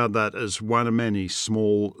I regard that as one of many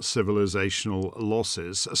small civilizational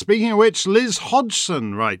losses. Speaking of which, Liz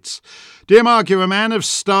Hodgson writes, Dear Mark, you're a man of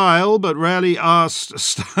style, but rarely asked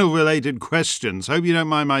style-related questions. Hope you don't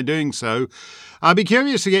mind my doing so. I'd be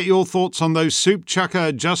curious to get your thoughts on those soup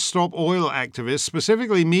chucker Just Stop Oil activists.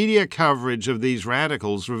 Specifically, media coverage of these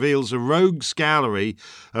radicals reveals a rogues gallery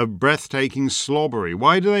of breathtaking slobbery.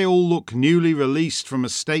 Why do they all look newly released from a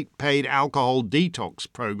state-paid alcohol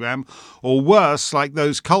detox program, or worse, like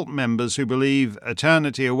those cult members who believe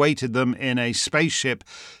eternity awaited them in a spaceship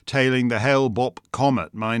tailing the Hale-Bopp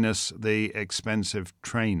comet, minus the expensive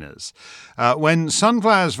trainers? When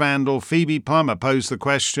Sunflowers vandal Phoebe Plummer posed the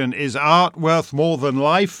question, is art worth more than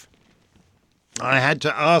life? I had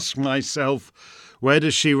to ask myself, where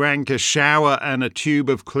does she rank a shower and a tube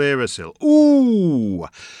of Clearasil? Ooh!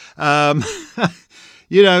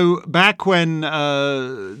 You know, back when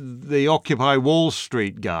the Occupy Wall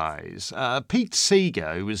Street guys, Pete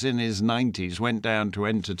Seeger, who was in his 90s, went down to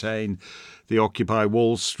entertain the Occupy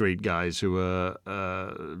Wall Street guys, who were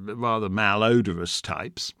rather malodorous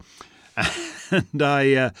types. And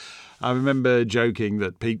I remember joking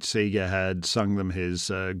that Pete Seeger had sung them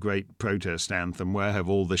his great protest anthem, Where Have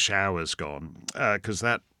All the Showers Gone? Because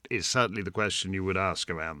that is certainly the question you would ask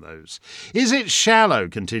around those. Is it shallow,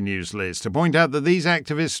 continues Liz, to point out that these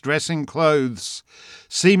activists dress in clothes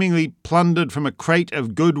seemingly plundered from a crate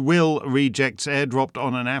of Goodwill rejects airdropped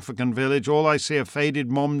on an African village? All I see are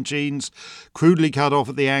faded mom jeans, crudely cut off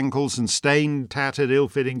at the ankles, and stained, tattered,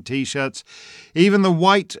 ill-fitting T-shirts. Even the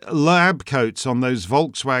white lab coats on those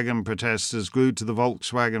Volkswagen protesters glued to the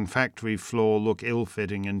Volkswagen factory floor look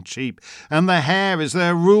ill-fitting and cheap. And the hair, is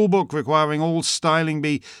there a rule book requiring all styling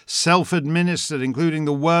be self-administered, including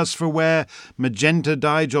the worse-for-wear magenta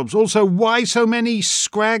dye jobs? Also, why so many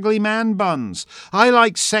scraggly man buns? I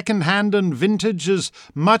like second-hand and vintage as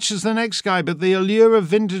much as the next guy, but the allure of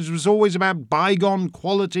vintage was always about bygone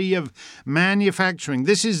quality of manufacturing.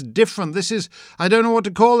 This is different. This is, I don't know what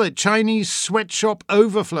to call it, Chinese sweatshop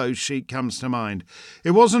overflow chic comes to mind.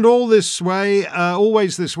 It wasn't all this way,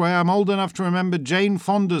 always this way. I'm old enough to remember Jane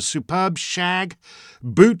Fonda's superb shag,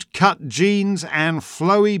 boot-cut jeans and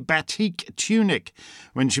flowy batik tunic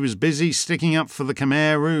when she was busy sticking up for the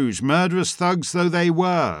Khmer Rouge, murderous thugs though they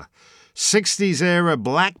were. 60s era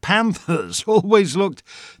Black Panthers always looked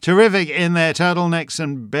terrific in their turtlenecks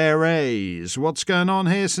and berets. What's going on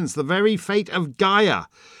here? Since the very fate of Gaia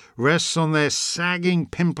rests on their sagging,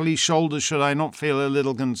 pimply shoulders, should I not feel a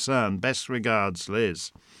little concerned? Best regards,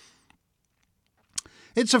 Liz.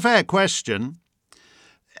 It's a fair question,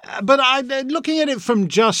 but looking at it from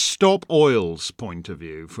Just Stop Oil's point of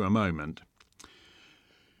view for a moment,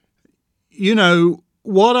 you know,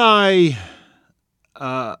 what I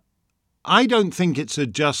don't think it's a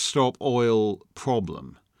Just Stop Oil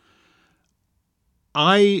problem.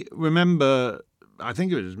 I remember, I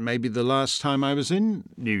think it was maybe the last time I was in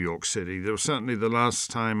New York City. There was certainly the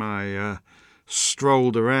last time I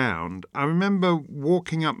strolled around. I remember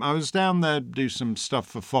walking up. I was down there to do some stuff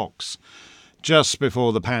for Fox just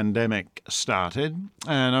before the pandemic started.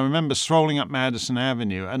 And I remember strolling up Madison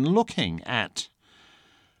Avenue and looking at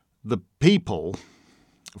the people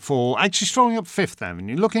actually strolling up Fifth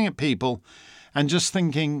Avenue, looking at people and just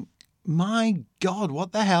thinking, my God,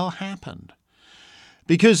 what the hell happened?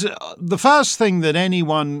 Because the first thing that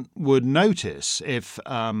anyone would notice if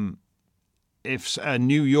a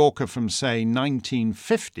New Yorker from, say,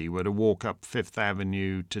 1950 were to walk up Fifth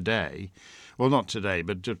Avenue today, well, not today,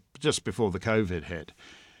 but just before the COVID hit,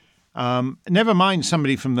 never mind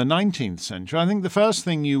somebody from the 19th century, I think the first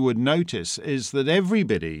thing you would notice is that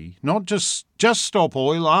everybody, not just Stop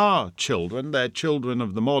Oil, are children. They're children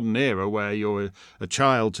of the modern era where you're a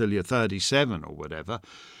child till you're 37 or whatever.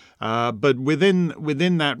 But within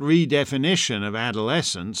that redefinition of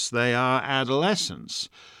adolescence, they are adolescents.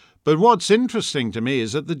 But what's interesting to me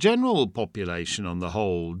is that the general population on the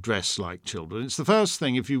whole dress like children. It's the first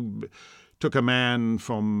thing if you took a man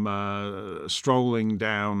from strolling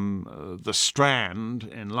down the Strand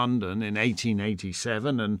in London in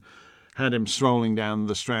 1887 and had him strolling down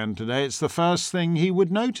the Strand today, it's the first thing he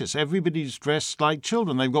would notice. Everybody's dressed like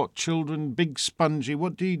children. They've got children, big spongy,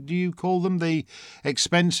 what do you call them? The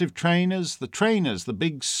expensive trainers? The trainers, the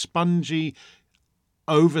big spongy,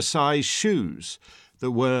 oversized shoes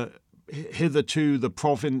that were hitherto the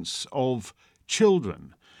province of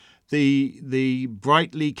children. The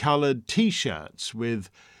brightly coloured T-shirts with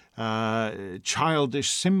childish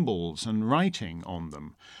symbols and writing on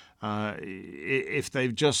them. If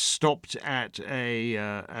they've just stopped at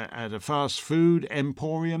a fast food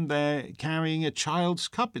emporium, they're carrying a child's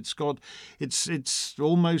cup. It's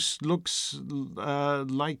almost looks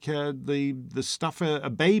like the stuff a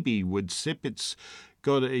baby would sip. It's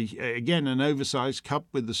got again an oversized cup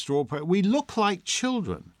with the straw. We look like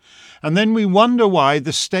children, and then we wonder why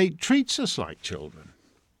the state treats us like children.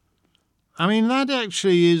 I mean, that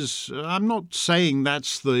actually is. I'm not saying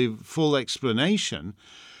that's the full explanation.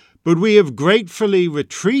 But we have gratefully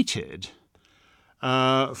retreated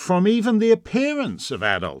from even the appearance of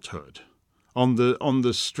adulthood on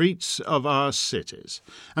the streets of our cities.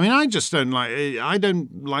 I mean, I'm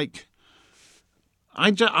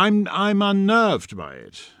unnerved by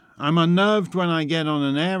it. I'm unnerved when I get on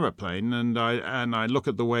an aeroplane and I look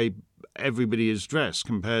at the way everybody is dressed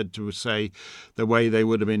compared to, say, the way they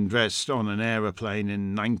would have been dressed on an aeroplane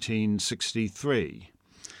in 1963.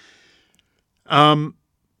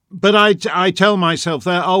 But I tell myself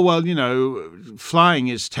that, oh, well, you know, flying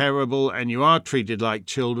is terrible and you are treated like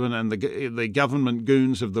children and the government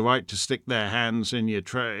goons have the right to stick their hands in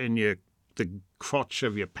the crotch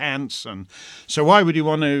of your pants. And so why would you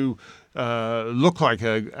want to look like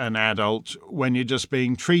an adult when you're just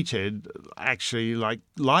being treated actually like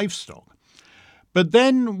livestock? But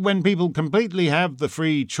then when people completely have the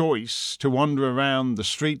free choice to wander around the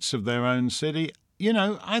streets of their own city, you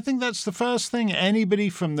know, I think that's the first thing anybody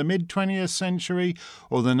from the mid-20th century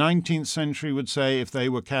or the 19th century would say if they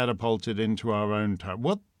were catapulted into our own time.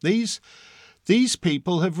 What? These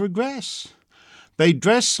people have regressed. They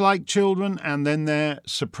dress like children and then they're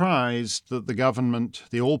surprised that the government,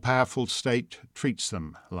 the all-powerful state, treats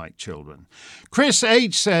them like children. Chris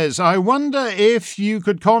H. says, I wonder if you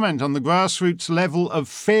could comment on the grassroots level of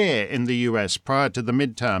fear in the US prior to the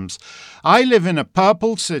midterms. I live in a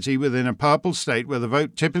purple city within a purple state where the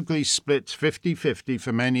vote typically splits 50-50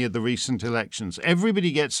 for many of the recent elections.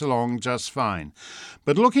 Everybody gets along just fine.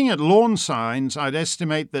 But looking at lawn signs, I'd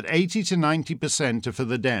estimate that 80 to 90% are for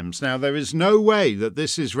the Dems. Now, there is no way that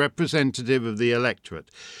this is representative of the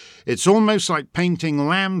electorate. It's almost like painting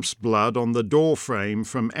lamb's blood on the doorframe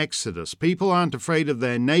from Exodus. People aren't afraid of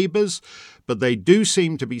their neighbours, but they do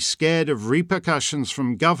seem to be scared of repercussions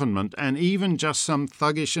from government and even just some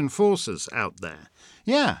thuggish enforcers out there.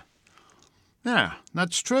 Yeah,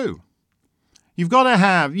 that's true. You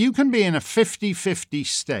can be in a 50-50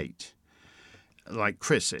 state, like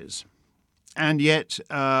Chris is, And yet,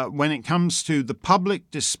 when it comes to the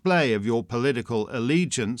public display of your political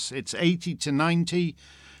allegiance, it's 80 to 90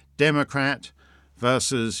 Democrat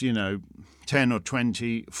versus, 10 or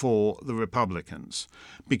 20 for the Republicans.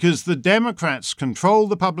 Because the Democrats control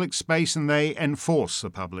the public space and they enforce the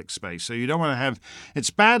public space. So you don't want to have... It's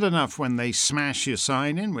bad enough when they smash your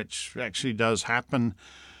sign in, which actually does happen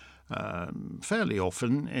fairly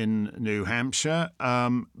often in New Hampshire.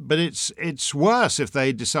 But it's worse if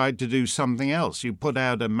they decide to do something else. You put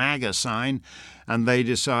out a MAGA sign and they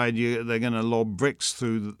decide they're going to lob bricks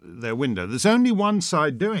through their window. There's only one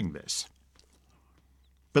side doing this.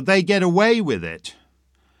 But they get away with it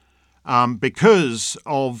because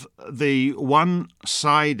of the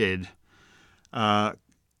one-sided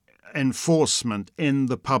enforcement in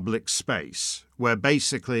the public space, where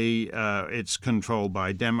basically it's controlled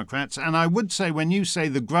by Democrats. And I would say, when you say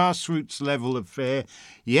the grassroots level of fear,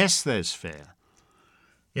 yes, there's fear.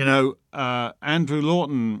 Andrew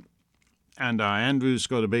Lawton Andrew's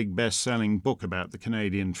got a big best-selling book about the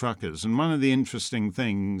Canadian truckers. And one of the interesting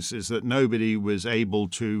things is that nobody was able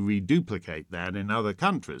to reduplicate that in other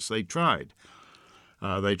countries. They tried.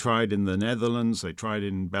 They tried in the Netherlands. They tried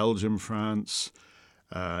in Belgium, France,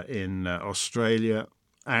 in Australia,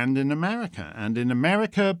 and in America. And in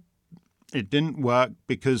America, it didn't work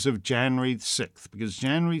because of January 6th. Because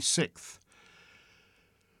January 6th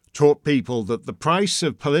taught people that the price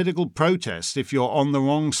of political protest, if you're on the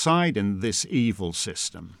wrong side in this evil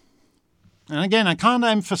system. And again, I can't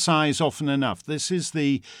emphasize often enough, this is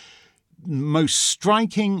the most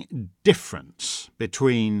striking difference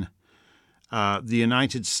between the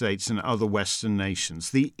United States and other Western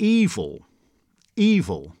nations. The evil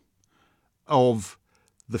of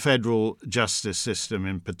the federal justice system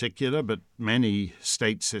in particular, but many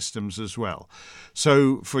state systems as well.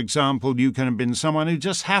 So, for example, you can have been someone who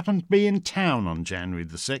just happened to be in town on January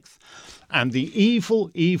the 6th, and the evil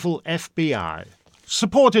FBI,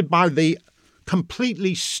 supported by the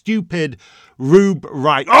completely stupid Rube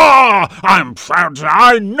Wright. I'm proud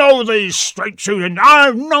I know these straight shooting.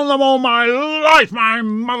 I've known them all my life. My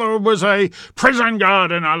mother was a prison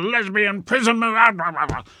guard in a lesbian prison.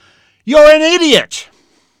 You're an idiot.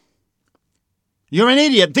 You're an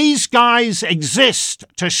idiot. These guys exist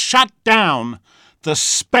to shut down the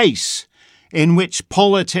space in which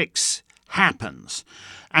politics happens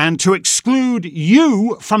and to exclude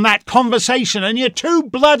you from that conversation. And you're too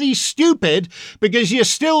bloody stupid because you're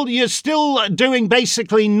still doing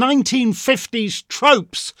basically 1950s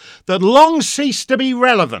tropes that long ceased to be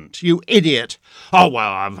relevant, you idiot. Oh,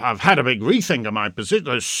 well, I've had a big rethink of my position.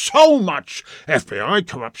 There's so much FBI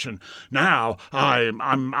corruption now.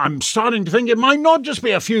 I'm starting to think it might not just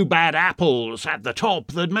be a few bad apples at the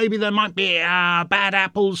top, that maybe there might be bad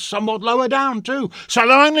apples somewhat lower down too. So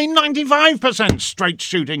they're only 95% straight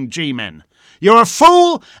shooting G-men. You're a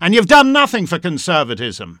fool and you've done nothing for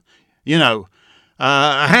conservatism.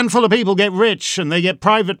 A handful of people get rich and they get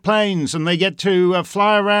private planes and they get to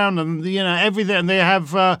fly around and, everything. And they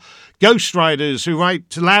have ghostwriters who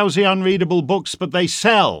write lousy, unreadable books, but they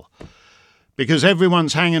sell because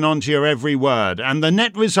everyone's hanging on to your every word. And the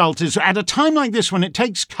net result is, at a time like this when it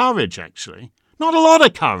takes courage, actually, not a lot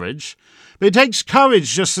of courage, but it takes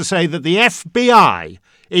courage just to say that the FBI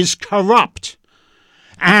is corrupt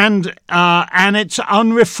and it's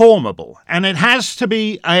unreformable. And it has to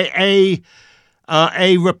be a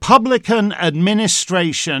Republican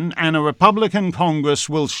administration and a Republican Congress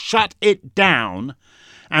will shut it down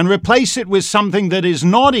and replace it with something that is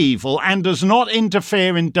not evil and does not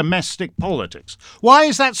interfere in domestic politics. Why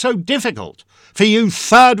is that so difficult for you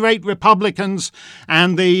third-rate Republicans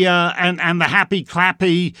and the happy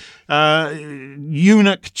clappy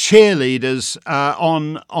eunuch cheerleaders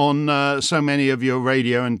on so many of your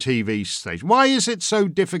radio and TV stations? Why is it so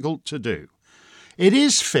difficult to do? It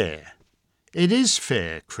is fair. It is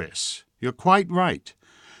fair, Chris. You're quite right.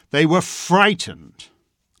 They were frightened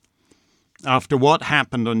after what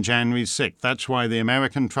happened on January 6th. That's why the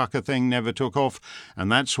American trucker thing never took off,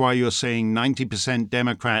 and that's why you're seeing 90%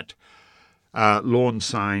 Democrat lawn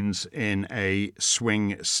signs in a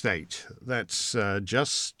swing state. That's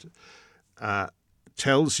just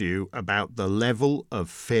tells you about the level of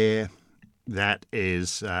fear that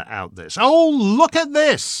is out there. Oh, look at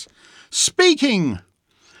this! Speaking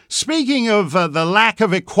of the lack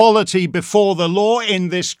of equality before the law in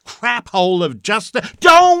this crap hole of justice,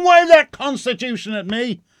 don't wave that Constitution at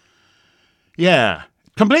me. Yeah,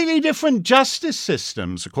 completely different justice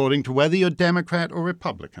systems according to whether you're Democrat or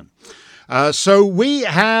Republican. So we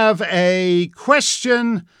have a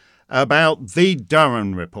question about the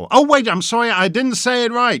Durham report. Oh, wait, I'm sorry, I didn't say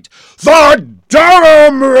it right. The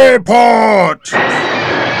Durham report!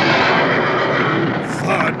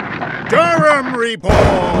 Durham Report! The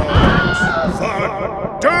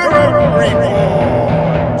Durham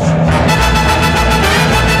Report!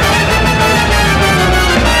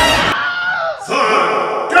 The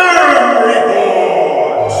Durham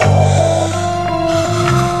Report!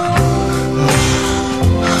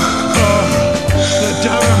 The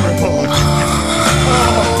Durham Report! The Durham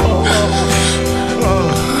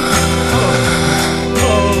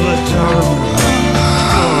Report!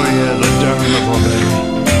 Oh yeah, the Durham Report, baby.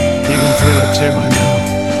 You can feel it too, I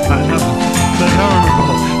know. The Durham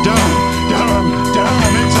Report. Durham,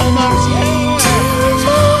 it's almost here!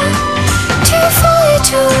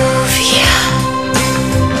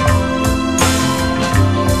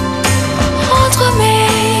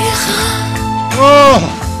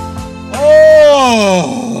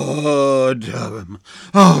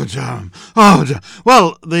 Durham.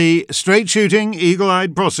 Well, the straight-shooting,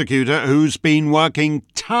 eagle-eyed prosecutor who's been working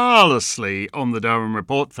tirelessly on the Durham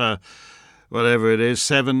Report for whatever it is,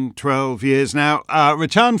 7, 12 years now,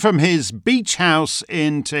 returned from his beach house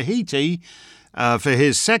in Tahiti for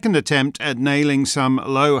his second attempt at nailing some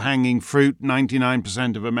low-hanging fruit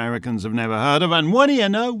 99% of Americans have never heard of. And what do you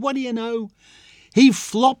know? He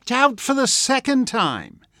flopped out for the second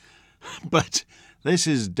time. But this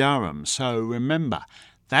is Durham, so remember,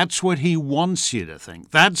 that's what he wants you to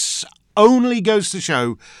think. That's only goes to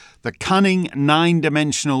show the cunning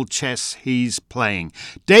 9-dimensional chess he's playing.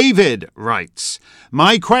 David writes,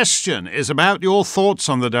 my question is about your thoughts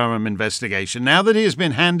on the Durham investigation. Now that he has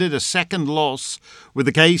been handed a second loss with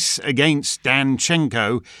the case against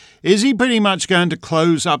Danchenko, is he pretty much going to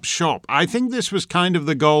close up shop? I think this was kind of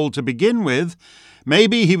the goal to begin with.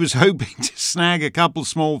 Maybe he was hoping to snag a couple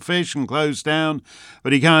small fish and close down,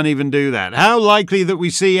 but he can't even do that. How likely that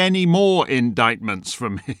we see any more indictments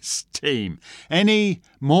from his team? Any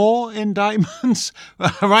more indictments?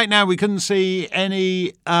 Right now we couldn't see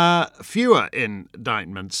any fewer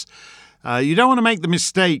indictments. You don't want to make the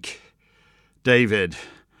mistake, David,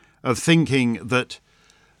 of thinking that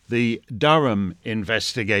the Durham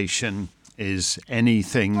investigation is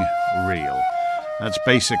anything real. That's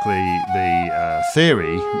basically the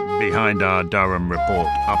theory behind our Durham Report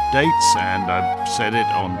updates, and I've said it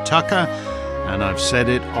on Tucker, and I've said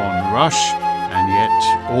it on Rush, and yet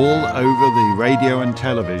all over the radio and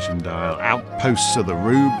television dial, outposts of the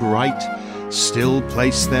Rube right still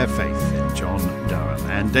place their faith in John Durham.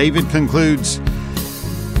 And David concludes,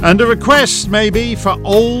 and a request maybe for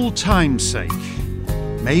old time's sake,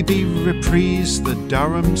 maybe reprise the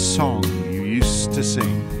Durham song you used to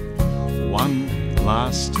sing. One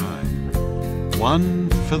last time, one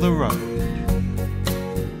for the road.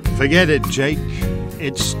 Forget it, Jake,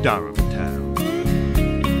 it's Durham town.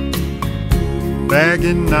 Back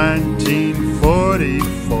in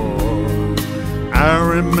 1944, I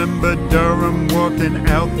remember Durham walking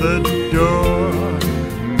out the door.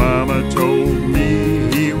 Mama told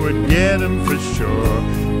me he would get him for sure.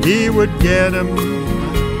 He would get him.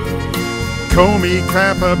 Comey,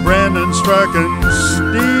 Clapper, Brandon, Struck, and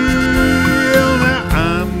Steele.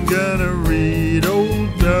 I'm gonna read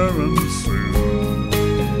old Durham soon.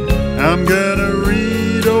 I'm gonna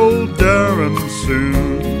read old Durham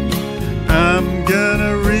soon. I'm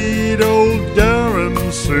gonna read old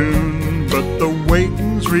Durham soon. But the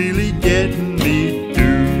waiting's really getting me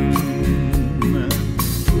doom.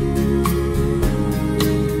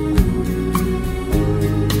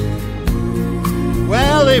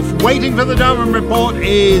 Well, if waiting for the Durham Report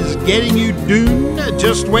is getting you doomed,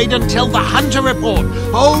 just wait until the Hunter Report.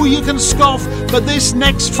 Oh, you can scoff, but this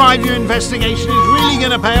next 5-year investigation is really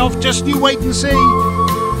going to pay off. Just you wait and see.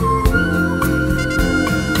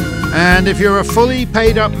 And if you're a fully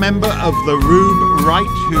paid up member of the Rube Right,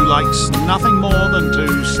 who likes nothing more than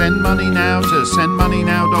to send money now to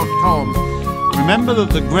sendmoneynow.com, remember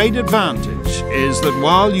that the great advantage is that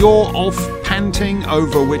while you're off panting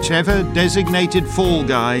over whichever designated fall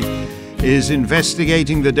guy is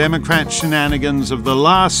investigating the Democrat shenanigans of the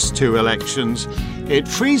last 2 elections, it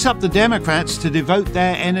frees up the Democrats to devote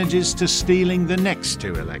their energies to stealing the next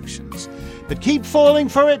 2 elections. But keep falling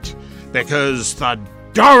for it, because the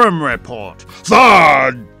Durham Report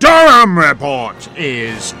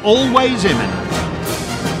is always imminent.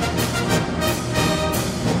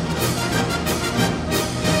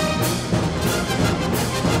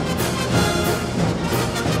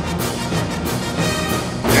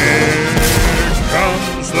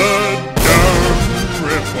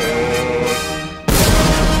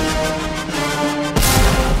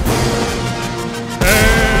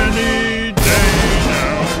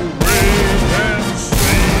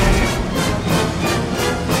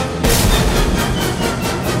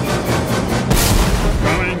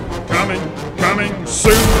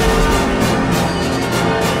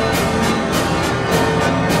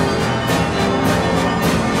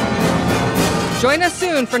 Join us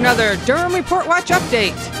soon for another Durham Report Watch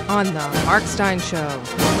update on The Mark Steyn Show.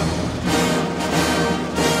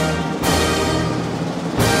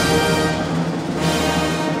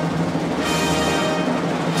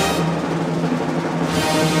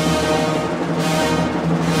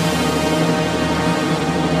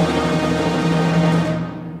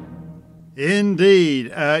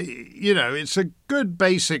 Indeed. It's a good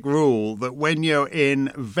basic rule that when you're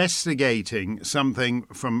investigating something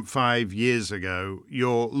from 5 years ago,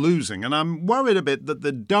 you're losing. And I'm worried a bit that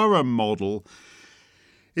the Durham model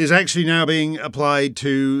is actually now being applied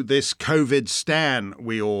to this COVID stan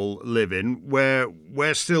we all live in, where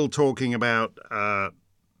we're still talking about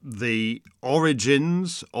the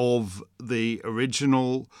origins of the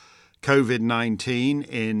original COVID-19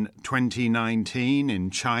 in 2019 in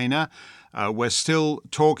China. We're still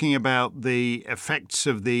talking about the effects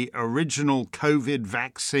of the original COVID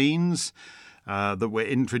vaccines that were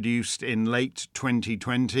introduced in late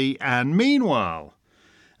 2020. And meanwhile,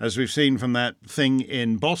 as we've seen from that thing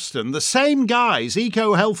in Boston, the same guys,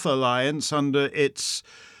 Eco Health Alliance, under its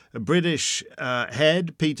British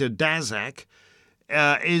head, Peter Daszak,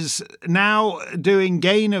 is now doing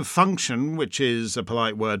gain of function, which is a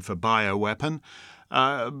polite word for bioweapon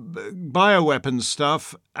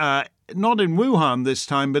stuff, not in Wuhan this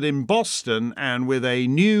time, but in Boston, and with a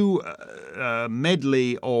new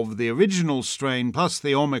medley of the original strain plus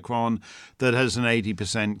the Omicron that has an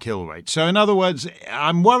 80% kill rate. So in other words,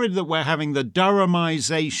 I'm worried that we're having the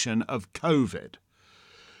Durhamization of COVID,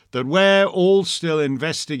 that we're all still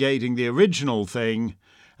investigating the original thing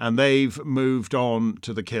and they've moved on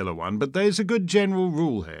to the killer one. But there's a good general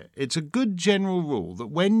rule here. It's a good general rule that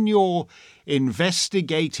when you're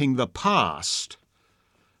investigating the past,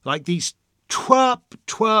 like these twerp,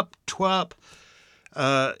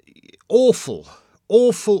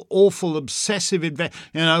 awful, obsessive,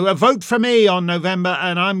 vote for me on November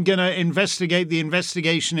and I'm going to investigate the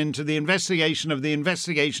investigation into the investigation of the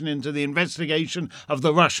investigation into the investigation of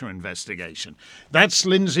the Russia investigation. That's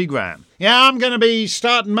Lindsey Graham. Yeah, I'm going to be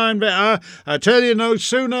starting my I tell you, no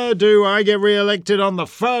sooner do I get re-elected on the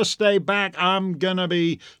first day back, I'm going to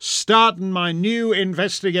be starting my new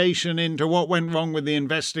investigation into what went wrong with the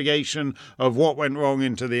investigation of what went wrong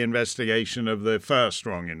into the investigation of the first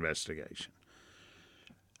wrong investigation.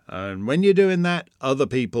 And when you're doing that, other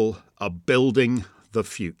people are building the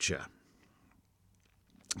future.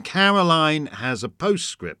 Caroline has a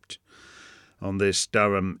postscript on this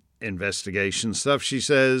Durham investigation stuff. She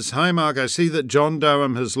says, "Hi, Mark, I see that John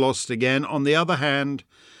Durham has lost again. On the other hand,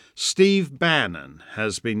 Steve Bannon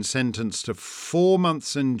has been sentenced to 4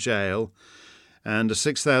 months in jail and a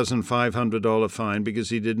 $6,500 fine because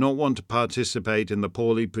he did not want to participate in the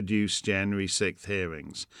poorly produced January 6th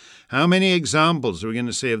hearings. How many examples are we going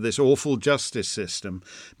to see of this awful justice system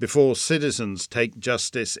before citizens take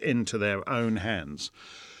justice into their own hands?"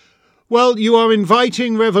 Well, you are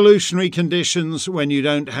inviting revolutionary conditions when you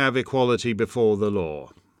don't have equality before the law.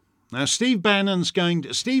 Now, Steve Bannon is going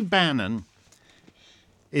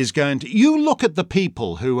to... You look at the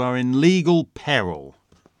people who are in legal peril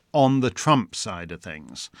on the Trump side of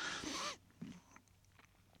things.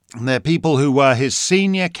 They're people who were his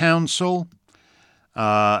senior counsel,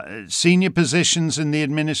 senior positions in the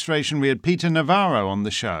administration. We had Peter Navarro on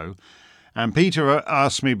the show, and Peter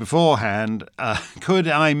asked me beforehand, could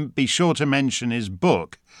I be sure to mention his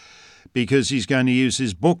book, because he's going to use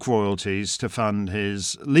his book royalties to fund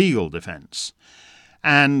his legal defense.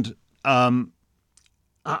 And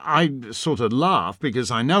I sort of laugh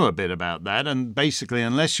because I know a bit about that, and basically,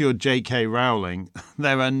 unless you're J.K. Rowling,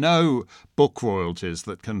 there are no book royalties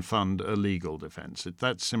that can fund a legal defense.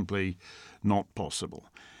 That's simply not possible.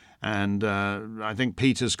 And I think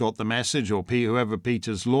Peter's got the message, or whoever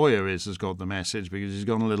Peter's lawyer is has got the message, because he's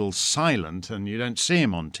gone a little silent and you don't see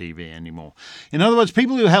him on TV anymore. In other words,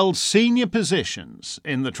 people who held senior positions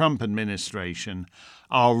in the Trump administration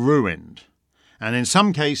are ruined. And in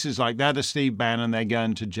some cases, like that of Steve Bannon, they're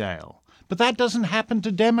going to jail. But that doesn't happen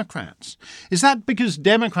to Democrats. Is that because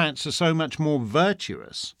Democrats are so much more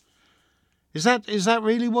virtuous? Is that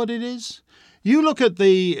really what it is? You look at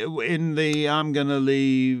I'm going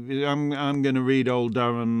to read old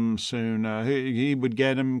Durham soon. He would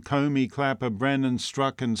get him, Comey, Clapper, Brennan,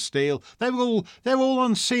 Strzok and Steele. They're all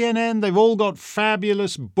on CNN. They've all got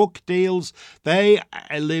fabulous book deals. They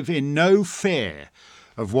live in no fear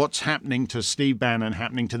of what's happening to Steve Bannon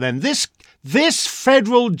happening to them. This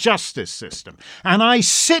federal justice system. And I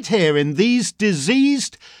sit here in these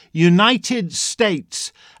diseased, United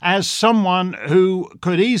States as someone who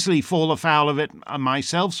could easily fall afoul of it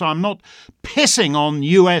myself, so I'm not pissing on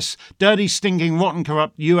US, dirty, stinking, rotten,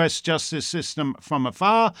 corrupt US justice system from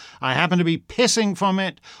afar. I happen to be pissing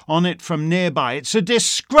on it from nearby. It's a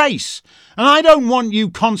disgrace. And I don't want you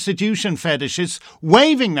constitution fetishists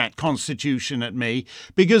waving that constitution at me,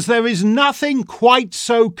 because there is nothing quite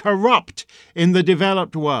so corrupt in the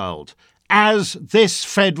developed world as this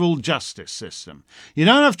federal justice system. You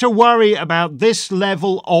don't have to worry about this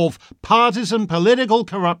level of partisan political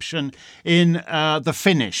corruption in the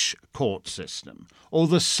Finnish court system or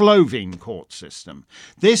the Slovene court system.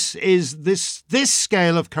 This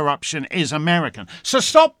scale of corruption is American. So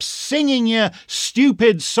stop singing your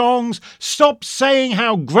stupid songs. Stop saying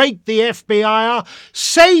how great the FBI are.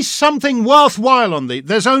 Say something worthwhile on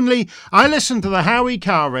I listen to the Howie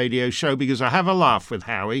Carr radio show because I have a laugh with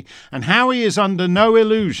Howie, and Howie is under no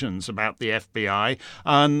illusions about the FBI,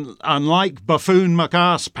 unlike buffoon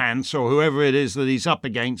McArse-Pants or whoever it is that he's up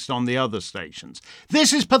against on the other stations.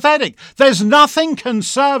 This is pathetic. There's nothing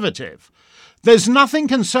conservative. There's nothing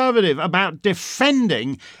conservative about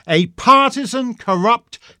defending a partisan,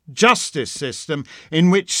 corrupt justice system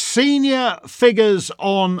in which senior figures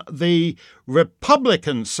on the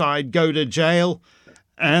Republican side go to jail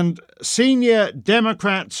and senior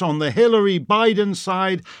Democrats on the Hillary Biden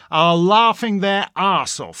side are laughing their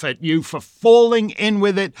arse off at you for falling in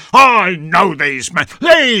with it. I know these men.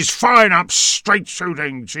 These fine up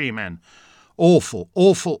straight-shooting G-men. Awful,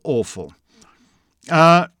 awful, awful.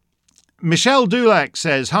 Michelle Dulac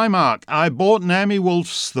says, "Hi Mark, I bought Naomi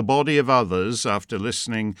Wolf's The Bodies of Others after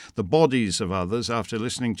listening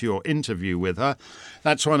to your interview with her.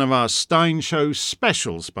 That's one of our Stein Show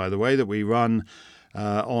specials, by the way, that we run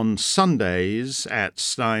on Sundays at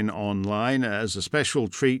Stein Online as a special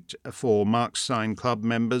treat for Mark Stein Club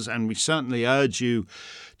members, and we certainly urge you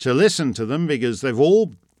to listen to them because they've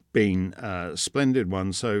all been splendid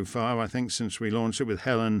ones so far, I think, since we launched it with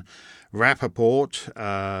Helen Rappaport,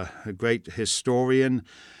 a great historian.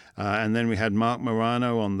 And then we had Mark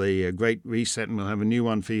Morano on the Great Reset, and we'll have a new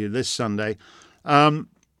one for you this Sunday.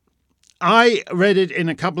 I read it in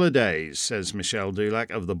a couple of days, says Michelle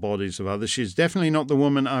Dulac, of The Bodies of Others. She's definitely not the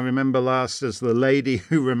woman I remember last as the lady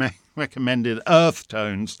who recommended earth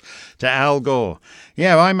tones to Al Gore.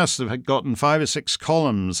 Yeah, I must have gotten 5 or 6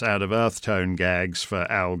 columns out of earth tone gags for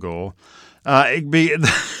Al Gore. Because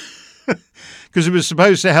it was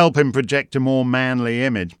supposed to help him project a more manly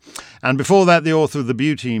image. And before that, the author of The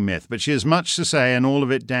Beauty Myth. But she has much to say, and all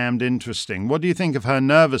of it damned interesting. What do you think of her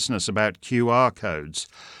nervousness about QR codes?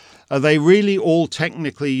 Are they really all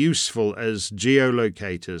technically useful as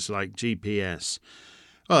geolocators like GPS?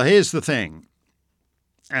 Well, here's the thing.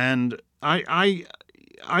 And I'm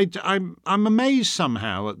amazed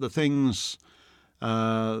somehow at the things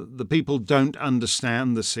the people don't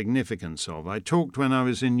understand the significance of. I talked when I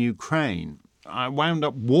was in Ukraine. I wound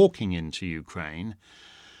up walking into Ukraine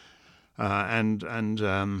and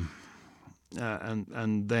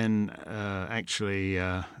then actually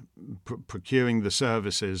procuring the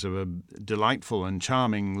services of a delightful and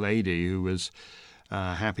charming lady who was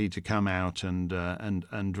happy to come out and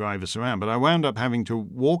drive us around. But I wound up having to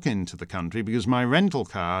walk into the country because my rental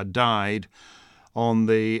car died on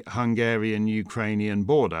the Hungarian-Ukrainian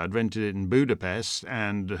border. I'd rented it in Budapest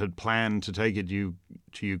and had planned to take it to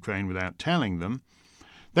Ukraine without telling them.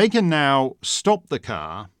 They can now stop the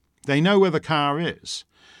car. They know where the car is.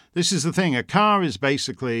 This is the thing. A car is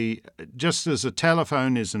basically, just as a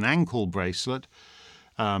telephone is an ankle bracelet,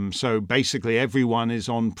 so basically everyone is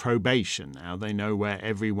on probation now. They know where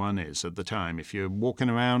everyone is at the time. If you're walking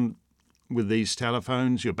around with these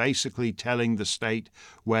telephones, you're basically telling the state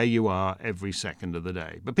where you are every second of the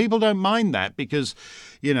day. But people don't mind that because,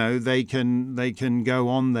 they can go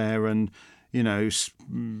on there and, download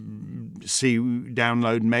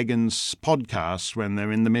Meghan's podcast when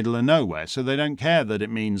they're in the middle of nowhere. So they don't care that it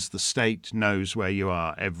means the state knows where you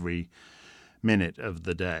are every minute of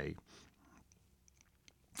the day.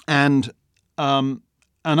 And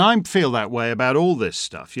I feel that way about all this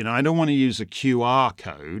stuff. I don't want to use a QR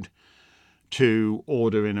code to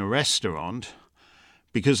order in a restaurant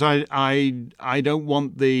because I don't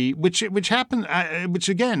want which happened, which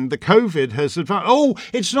again, the COVID has advanced. Oh,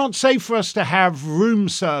 it's not safe for us to have room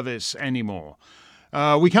service anymore.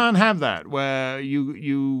 We can't have that where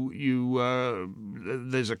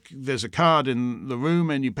there's a card in the room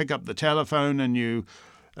and you pick up the telephone and you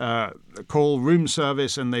call room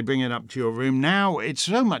service and they bring it up to your room. Now it's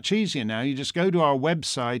so much easier now. You just go to our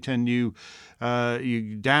website and you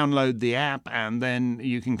download the app, and then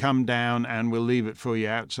you can come down and we'll leave it for you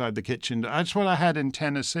outside the kitchen. That's what I had in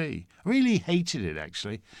Tennessee. I really hated it,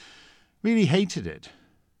 actually. Really hated it.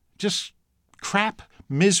 Just crap,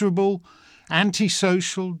 miserable,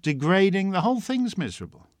 antisocial, degrading. The whole thing's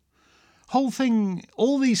miserable. Whole thing,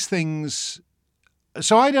 all these things.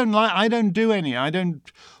 So I don't do any. I don't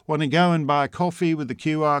want to go and buy a coffee with the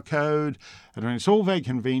QR code. It's all very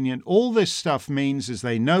convenient. All this stuff means is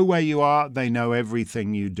they know where you are. They know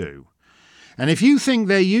everything you do. And if you think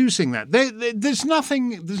they're using that, there's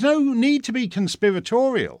no need to be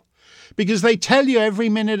conspiratorial, because they tell you every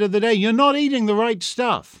minute of the day, you're not eating the right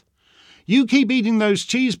stuff. You keep eating those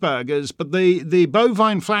cheeseburgers, but the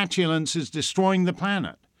bovine flatulence is destroying the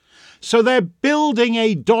planet. So they're building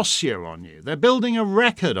a dossier on you. They're building a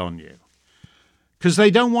record on you because they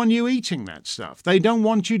don't want you eating that stuff. They don't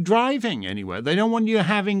want you driving anywhere. They don't want you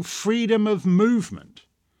having freedom of movement.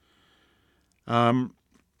 At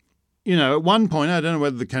one point, I don't know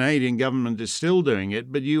whether the Canadian government is still doing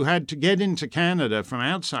it, but you had to get into Canada from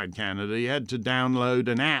outside Canada. You had to download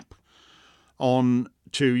an app on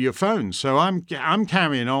to your phone. So I'm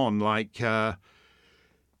carrying on like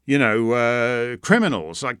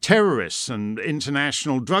criminals, like terrorists and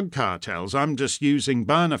international drug cartels. I'm just using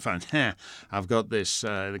burner phones. I've got this,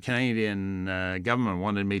 the Canadian government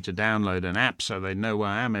wanted me to download an app so they know where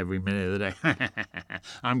I am every minute of the day.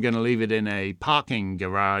 I'm going to leave it in a parking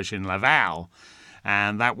garage in Laval,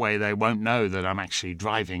 and that way they won't know that I'm actually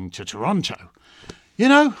driving to Toronto.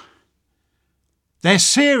 They're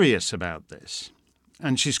serious about this.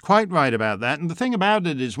 And she's quite right about that. And the thing about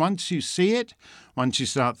it is, once you see it, once you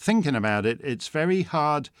start thinking about it, it's very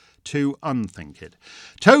hard to unthink it.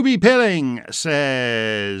 Toby Pilling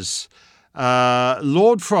says,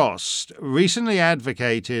 Lord Frost recently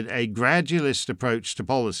advocated a gradualist approach to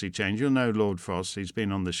policy change. You'll know Lord Frost. He's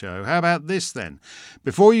been on the show. How about this then?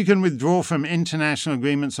 Before you can withdraw from international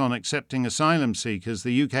agreements on accepting asylum seekers,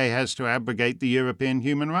 the UK has to abrogate the European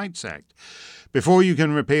Human Rights Act. Before you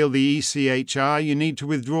can repeal the ECHR, you need to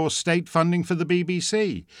withdraw state funding for the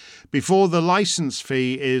BBC. Before the licence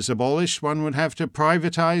fee is abolished, one would have to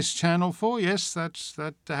privatise Channel 4. Yes,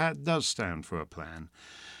 that does stand for a plan.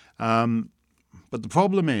 But the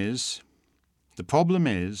problem is, the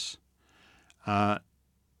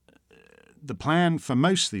plan for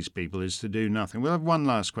most of these people is to do nothing. We'll have one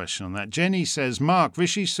last question on that. Jenny says, Mark,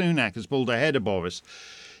 Rishi Sunak has pulled ahead of Boris.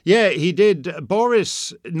 Yeah, he did.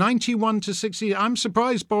 Boris, 91 to 60. I'm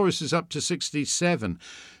surprised Boris is up to 67.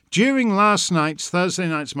 During last night's, Thursday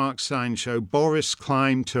night's Mark Steyn show, Boris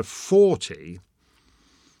climbed to 40.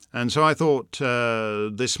 And so I thought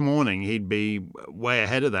this morning he'd be way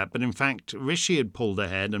ahead of that. But in fact, Rishi had pulled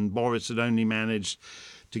ahead and Boris had only managed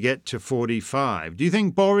to get to 45. Do you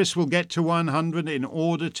think Boris will get to 100 in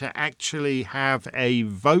order to actually have a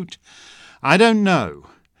vote? I don't know.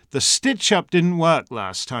 The stitch-up didn't work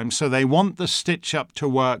last time, so they want the stitch-up to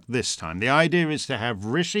work this time. The idea is to have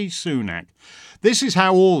Rishi Sunak. This is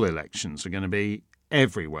how all elections are going to be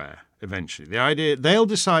everywhere, eventually. The idea, they'll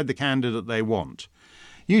decide the candidate they want.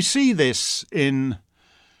 You see this in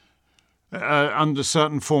under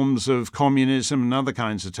certain forms of communism and other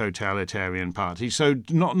kinds of totalitarian parties. So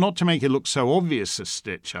not to make it look so obvious a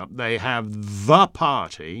stitch-up, they have the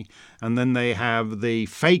party and then they have the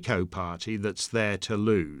FACO party that's there to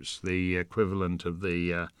lose, the equivalent of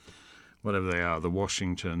the, whatever they are, the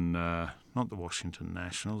Washington, not the Washington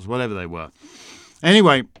Nationals, whatever they were.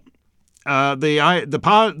 Anyway,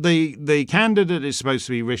 the candidate is supposed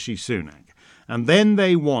to be Rishi Sunak, and then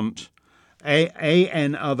they want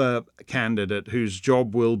an other candidate whose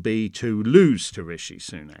job will be to lose to Rishi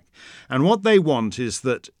Sunak. And what they want is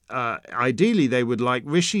that ideally they would like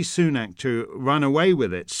Rishi Sunak to run away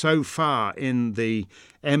with it so far in the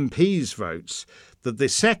MPs' votes that the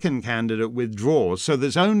second candidate withdraws. So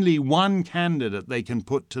there's only one candidate they can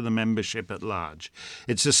put to the membership at large.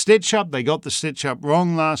 It's a stitch-up. They got the stitch-up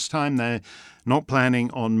wrong last time. They're not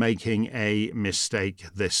planning on making a mistake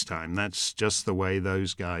this time. That's just the way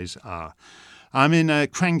those guys are. I'm in a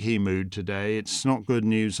cranky mood today. It's not good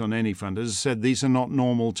news on any front. As I said, these are not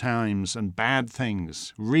normal times, and bad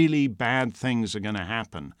things, really bad things are going to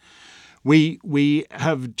happen. We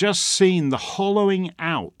have just seen the hollowing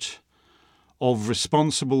out of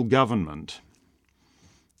responsible government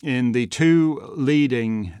in the two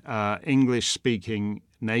leading English-speaking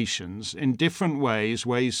nations in different ways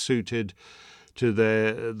suited to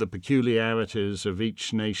the peculiarities of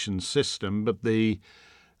each nation's system, but the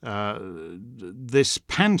this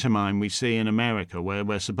pantomime we see in America where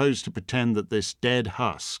we're supposed to pretend that this dead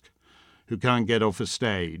husk who can't get off a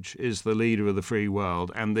stage is the leader of the free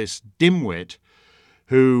world, and this dimwit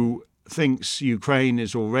who thinks Ukraine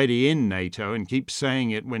is already in NATO and keeps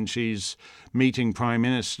saying it when she's meeting prime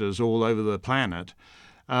ministers all over the planet,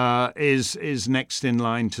 is next in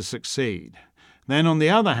line to succeed. Then on the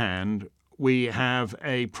other hand, we have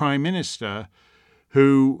a prime minister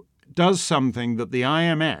who does something that the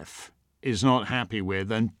IMF is not happy with,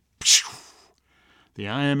 and the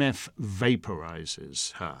IMF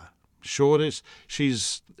vaporizes her. Shortest,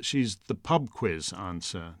 she's the pub quiz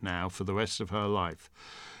answer now for the rest of her life.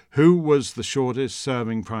 Who was the shortest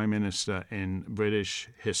serving prime minister in British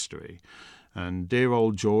history? And dear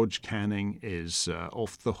old George Canning is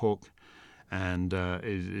off the hook and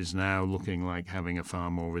is now looking like having a far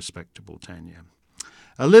more respectable tenure.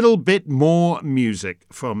 A little bit more music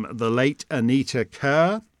from the late Anita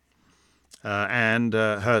Kerr and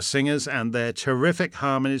her singers and their terrific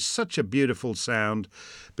harmonies. Such a beautiful sound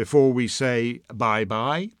before we say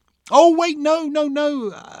bye-bye. Oh, wait, no.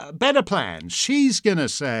 Better plan. She's going to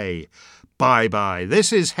say bye-bye.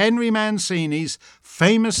 This is Henry Mancini's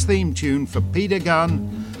famous theme tune for Peter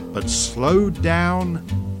Gunn, but slowed down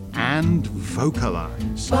and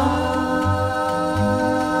vocalized. Bye,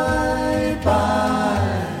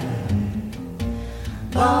 bye,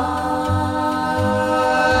 bye,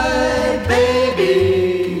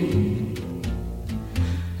 baby.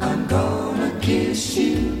 I'm gonna kiss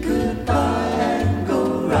you goodbye and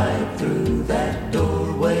go right through that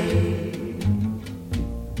doorway.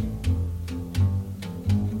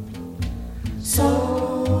 So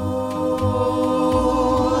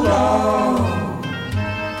long,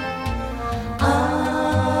 I'm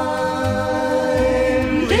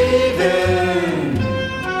leaving.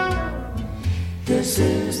 This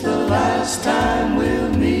is the last time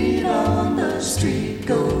we'll meet on the street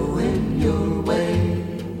going your way.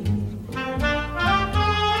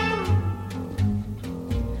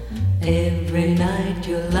 Every night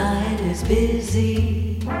your line is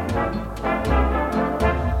busy.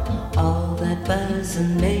 All that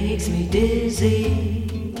buzzing makes me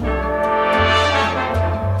dizzy.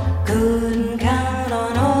 Couldn't count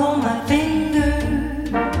on all my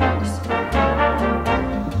fingers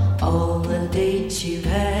all the dates you've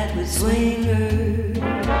had with swingers.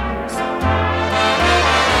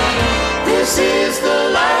 This is the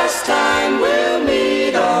last time we'll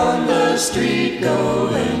meet on the street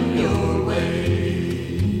going your way.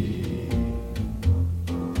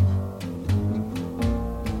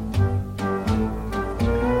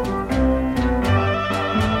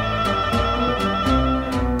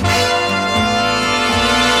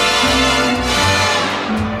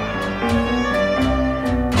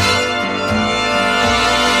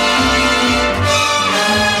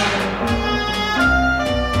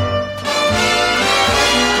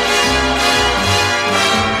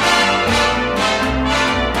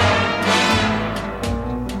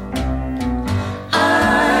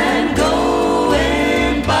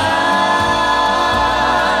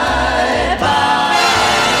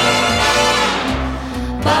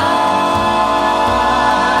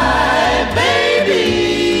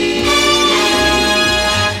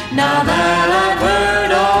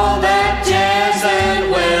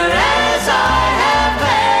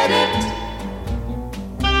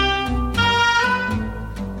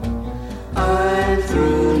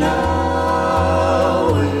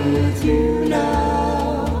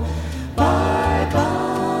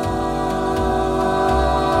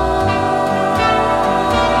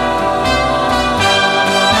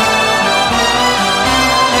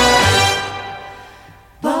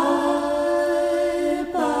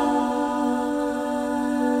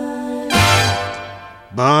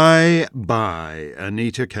 Bye,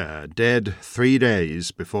 Anita Kerr, dead 3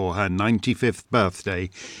 days before her 95th birthday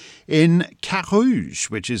in Carouge,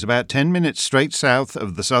 which is about 10 minutes straight south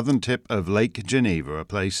of the southern tip of Lake Geneva, a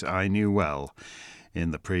place I knew well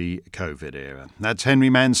in the pre-COVID era. That's Henry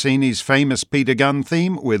Mancini's famous Peter Gunn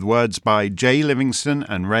theme with words by Jay Livingston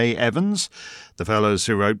and Ray Evans, the fellows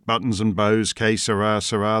who wrote Buttons and Bows, Que Sera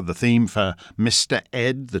Sera, the theme for Mr.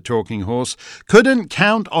 Ed, the talking horse. Couldn't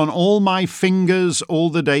count on all my fingers all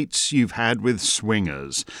the dates you've had with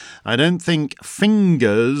swingers. I don't think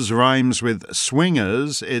fingers rhymes with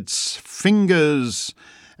swingers. It's fingers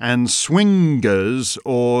and swingers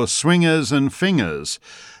or swingers and fingers.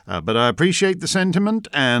 But I appreciate the sentiment,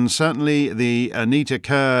 and certainly the Anita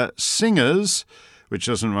Kerr singers, which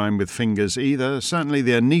doesn't rhyme with fingers either, certainly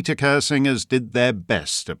the Anita Kerr singers did their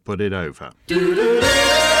best to put it over.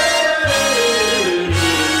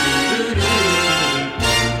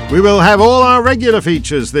 We will have all our regular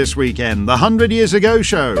features this weekend. The 100 Years Ago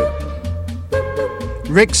Show,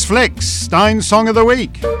 Rick's Flicks, Stein's Song of the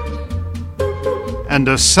Week, and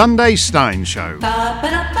a Sunday Stein Show.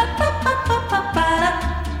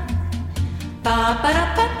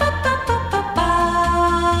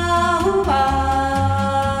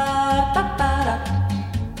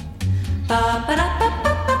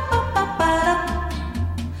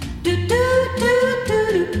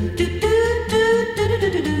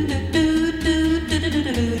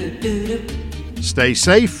 Stay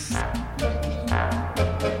safe.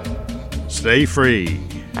 Stay free.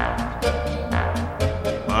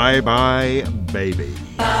 Bye-bye, baby.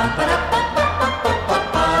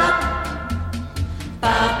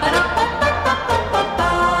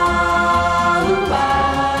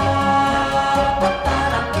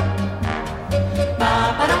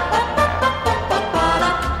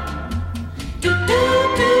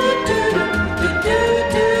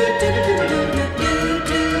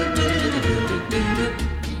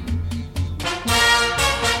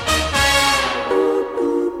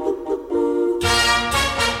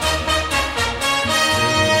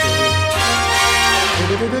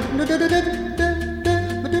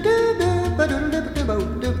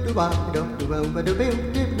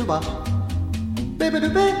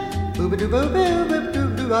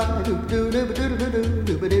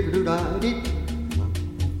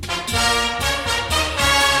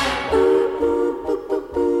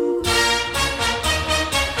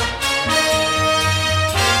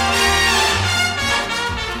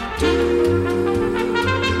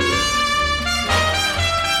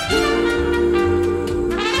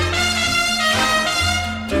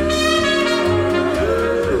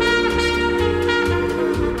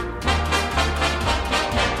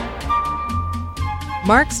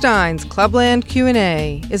 Mark Stein's Clubland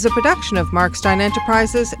Q&A is a production of Mark Stein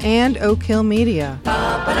Enterprises and Oak Hill Media.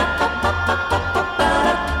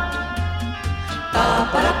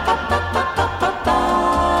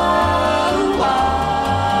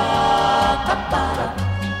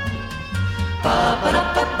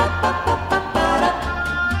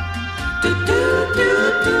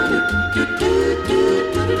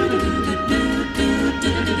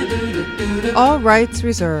 All rights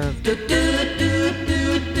reserved.